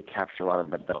tone really capture a lot of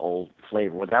the old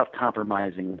flavor without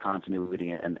compromising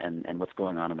continuity and what's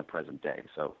going on in the present day.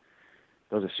 So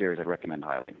those are series I'd recommend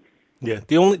highly. Yeah,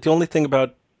 the only thing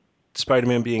about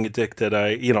Spider-Man being a dick that I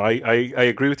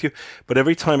agree with you, but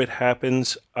every time it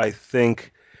happens, I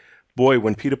think, boy,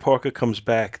 when Peter Parker comes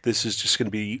back, this is just going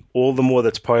to be all the more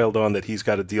that's piled on that he's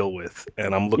got to deal with,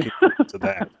 and I'm looking forward to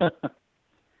that.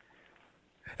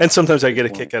 And sometimes I get a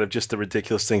kick out of just the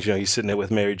ridiculous things. He's sitting there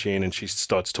with Mary Jane, and she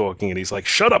starts talking, and he's like,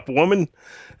 "Shut up, woman!"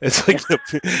 It's like,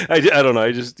 I don't know.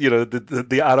 I just,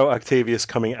 the Otto Octavius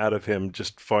coming out of him,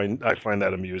 I find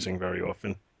that amusing very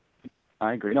often.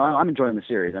 I agree. No, I'm enjoying the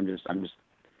series. I think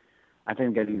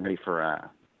I'm getting ready for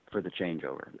the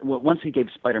changeover. Well, once he gave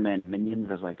Spider-Man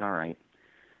minions, I was like, all right.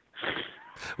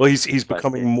 Well, he's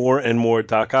becoming more and more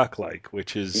Doc Ock-like,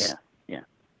 which is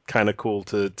kind of cool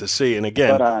to see. And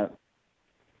again, but,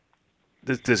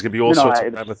 there's going to be all sorts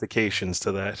of ramifications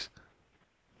to that.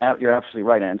 You're absolutely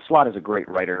right, and Slott is a great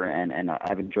writer, and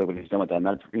I've enjoyed what he's done with that. And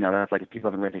that's like if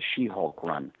people haven't read his She-Hulk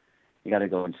run, you got to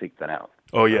go and seek that out.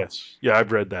 Oh yes, yeah,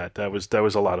 I've read that. That was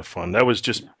a lot of fun. That was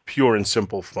just pure and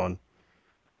simple fun.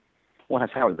 Well, it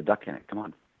has Howard the Duck in it. Come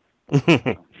on.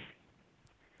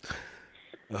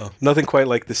 Well, nothing quite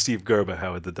like the Steve Gerber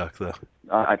Howard the Duck, though.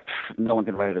 No one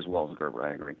can write it as well as Gerber.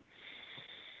 I agree.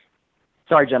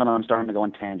 Sorry, gentlemen, I'm starting to go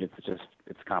on tangents.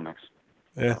 It's comics.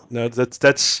 Yeah, no,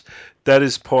 that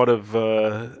is part of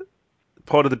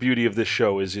the beauty of this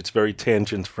show is it's very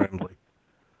tangent friendly.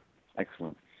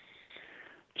 Excellent.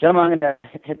 Gentlemen, I'm going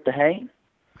to hit the hay.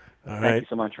 All right. Thank you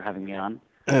so much for having me on.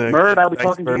 Murd, I'll be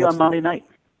talking to you on Monday night.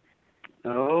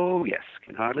 Oh, yes.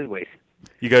 Can hardly wait.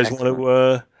 You guys want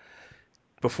to,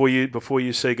 before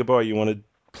you say goodbye, you want to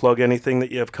plug anything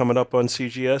that you have coming up on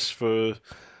CGS for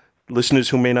listeners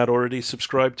who may not already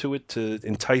subscribe to it to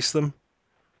entice them?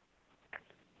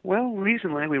 Well,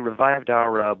 recently we revived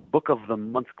our Book of the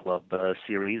Month Club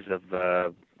series of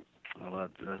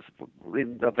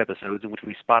of episodes in which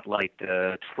we spotlight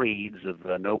trades of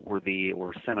noteworthy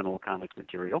or seminal comics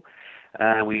material.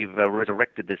 We've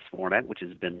resurrected this format, which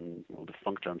has been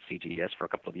defunct on CGS for a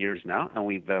couple of years now, and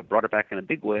we've brought it back in a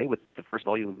big way with the first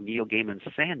volume of Neil Gaiman's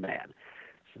Sandman.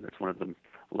 So that's one of the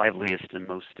liveliest and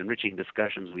most enriching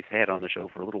discussions we've had on the show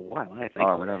for a little while, I think.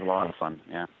 Oh, we had a lot of fun,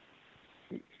 yeah.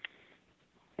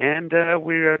 And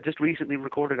we just recently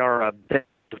recorded our Best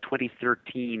of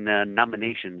 2013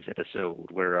 nominations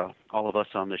episode, where all of us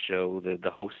on the show, the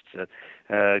hosts,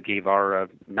 gave our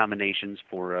nominations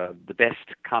for the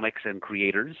best comics and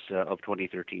creators of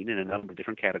 2013 in a number of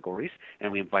different categories,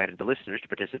 and we invited the listeners to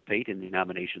participate in the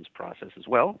nominations process as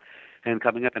well. And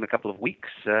coming up in a couple of weeks,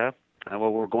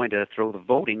 we're going to throw the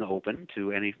voting open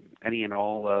to any and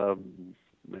all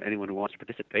anyone who wants to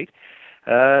participate,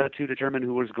 to determine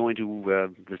who is going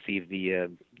to receive the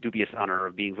dubious honor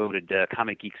of being voted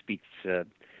Comic Geek Speak's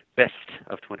Best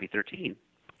of 2013.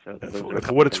 So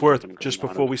for what it's worth, just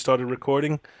before we started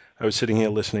recording, I was sitting here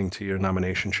listening to your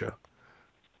nomination show.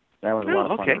 That was a lot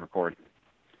of fun to record.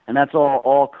 And that's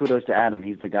all kudos to Adam.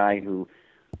 He's the guy who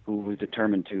was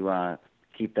determined to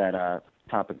keep that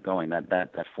topic going,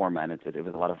 that format. It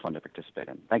was a lot of fun to participate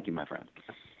in. Thank you, my friend.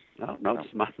 No,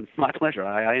 it's my pleasure.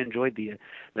 I enjoyed the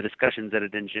discussions that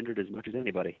it engendered as much as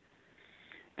anybody.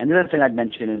 And the other thing I'd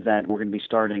mention is that we're going to be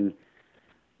starting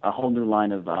a whole new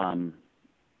line of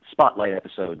spotlight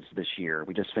episodes this year.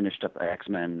 We just finished up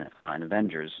X-Men and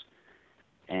Avengers,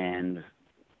 and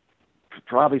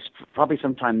probably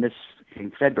sometime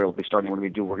in February we're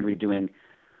going to be doing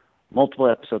multiple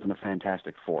episodes on the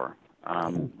Fantastic Four.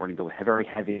 We're going to go very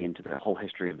heavy into the whole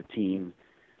history of the team.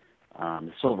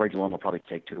 The Silver Age one will probably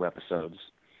take 2 episodes.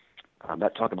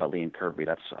 That talk about Lee and Kirby,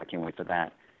 I can't wait for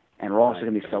that. And we're also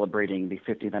going to be celebrating the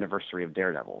 50th anniversary of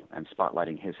Daredevil and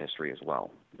spotlighting his history as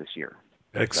well this year.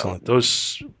 Excellent. So,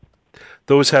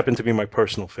 those happen to be my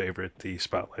personal favorite, the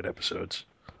spotlight episodes.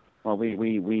 Well,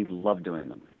 we love doing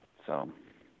them, so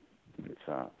it's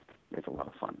a lot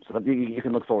of fun. So you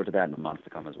can look forward to that in the months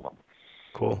to come as well.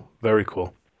 Cool. Very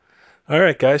cool. All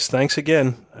right, guys. Thanks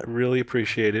again. I really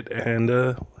appreciate it, and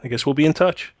I guess we'll be in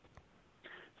touch.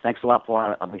 Thanks a lot,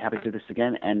 Paul. I'll be happy to do this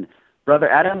again. And Brother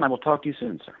Adam, I will talk to you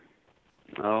soon, sir.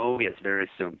 Oh, yes, very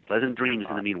soon. Pleasant dreams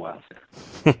in the meanwhile, sir.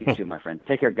 You too, my friend.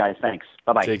 Take care, guys. Thanks.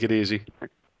 Bye-bye. Take it easy.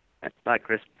 Bye,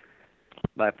 Chris.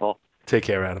 Bye, Paul. Take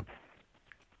care, Adam.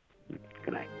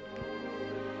 Good night.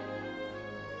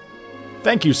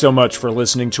 Thank you so much for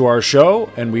listening to our show,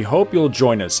 and we hope you'll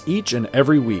join us each and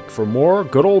every week for more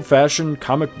good old-fashioned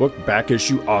comic book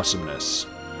back-issue awesomeness.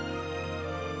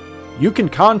 You can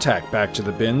contact Back to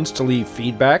the Bins to leave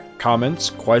feedback,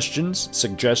 comments, questions,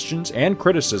 suggestions, and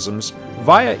criticisms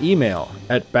via email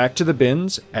at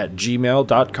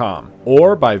backtothebins@gmail.com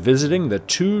or by visiting the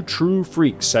Two True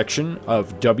Freaks section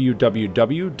of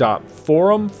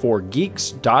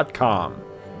www.forumforgeeks.com.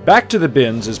 Back to the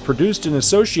Bins is produced in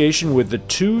association with the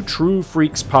Two True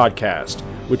Freaks podcast,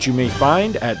 which you may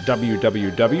find at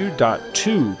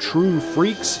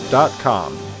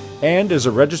www.twotruefreaks.com, and is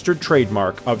a registered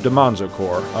trademark of DiManzo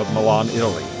Corp. of Milan,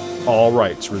 Italy. All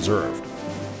rights reserved.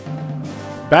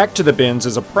 Back to the Bins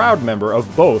is a proud member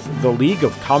of both the League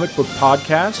of Comic Book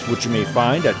Podcasts, which you may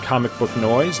find at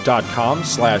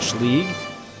comicbooknoise.com/league,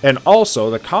 and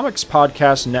also the Comics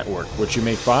Podcast Network, which you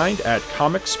may find at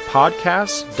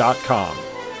comicspodcasts.com.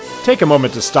 Take a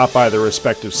moment to stop by their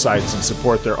respective sites and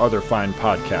support their other fine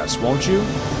podcasts, won't you?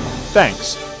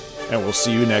 Thanks, and we'll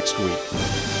see you next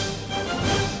week.